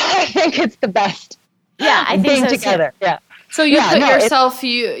love it. I think it's the best. Yeah, I think so together. Too. Yeah. So you put yourself,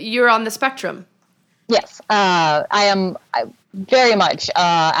 you're on the spectrum. Yes, I am very much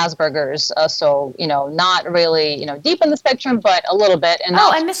Asperger's. So not really deep in the spectrum, but a little bit.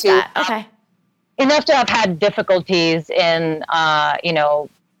 Oh, I missed that. Okay. Enough to have had difficulties in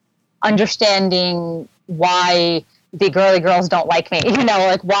understanding why the girly girls don't like me.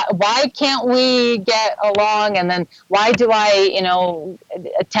 Like why can't we get along? And then why do I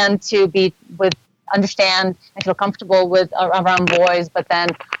tend to be understand and feel comfortable with around boys, but then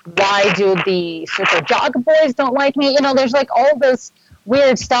why do the super jock boys don't like me? There's like all this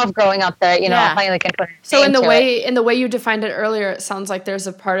weird stuff growing up that I finally can put. So in the way you defined it earlier, it sounds like there's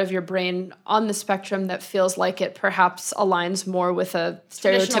a part of your brain on the spectrum that feels like it perhaps aligns more with a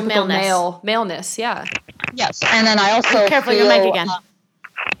stereotypical maleness. Yeah. Yes, and then I also careful your mic again.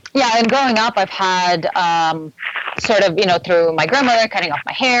 And growing up, I've had sort of, through my grandmother cutting off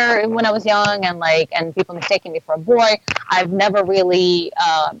my hair when I was young, and people mistaking me for a boy. I've never really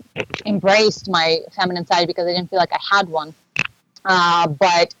embraced my feminine side because I didn't feel like I had one.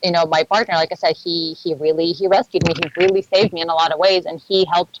 But my partner, like I said, he rescued me. He really saved me in a lot of ways, and he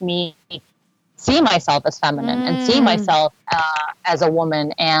helped me see myself as feminine and see myself as a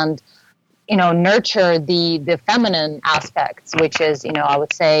woman, and nurture the feminine aspects, which is, I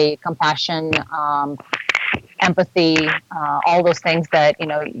would say compassion, empathy, all those things that,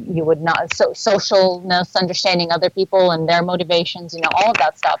 you would not, socialness, understanding other people and their motivations, all of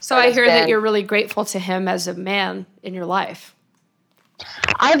that stuff. So I hear that you're really grateful to him as a man in your life.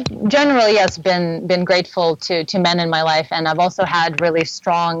 I've generally, yes, been grateful to men in my life. And I've also had really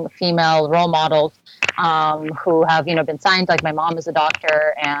strong female role models who have, been signed. Like my mom is a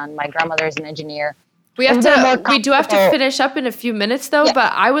doctor and my grandmother is an engineer. We do have to finish up in a few minutes though,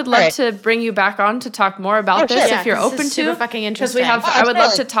 but I would love to bring you back on to talk more about this if you're open to. Fucking interesting. Because I would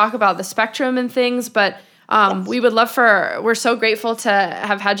love to talk about the spectrum and things, but We're so grateful to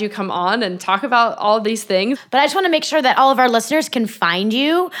have had you come on and talk about all these things. But I just want to make sure that all of our listeners can find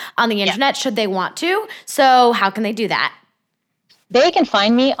you on the internet should they want to. So how can they do that? They can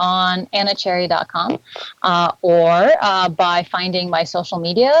find me on annacherry.com or by finding my social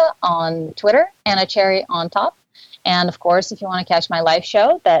media on Twitter, Anna Cherry on top. And of course, if you want to catch my live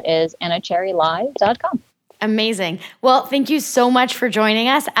show, that is annacherrylive.com. Amazing. Well, thank you so much for joining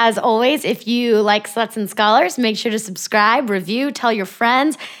us. As always, if you like Sluts and Scholars, make sure to subscribe, review, tell your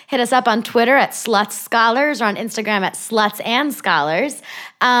friends. Hit us up on Twitter at Sluts Scholars or on Instagram at Sluts and Scholars.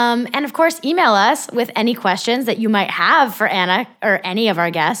 And of course, email us with any questions that you might have for Anna or any of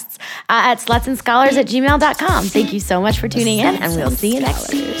our guests at slutsandscholars@gmail.com. Thank you so much for tuning in, and we'll see you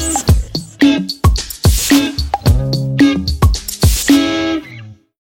next week.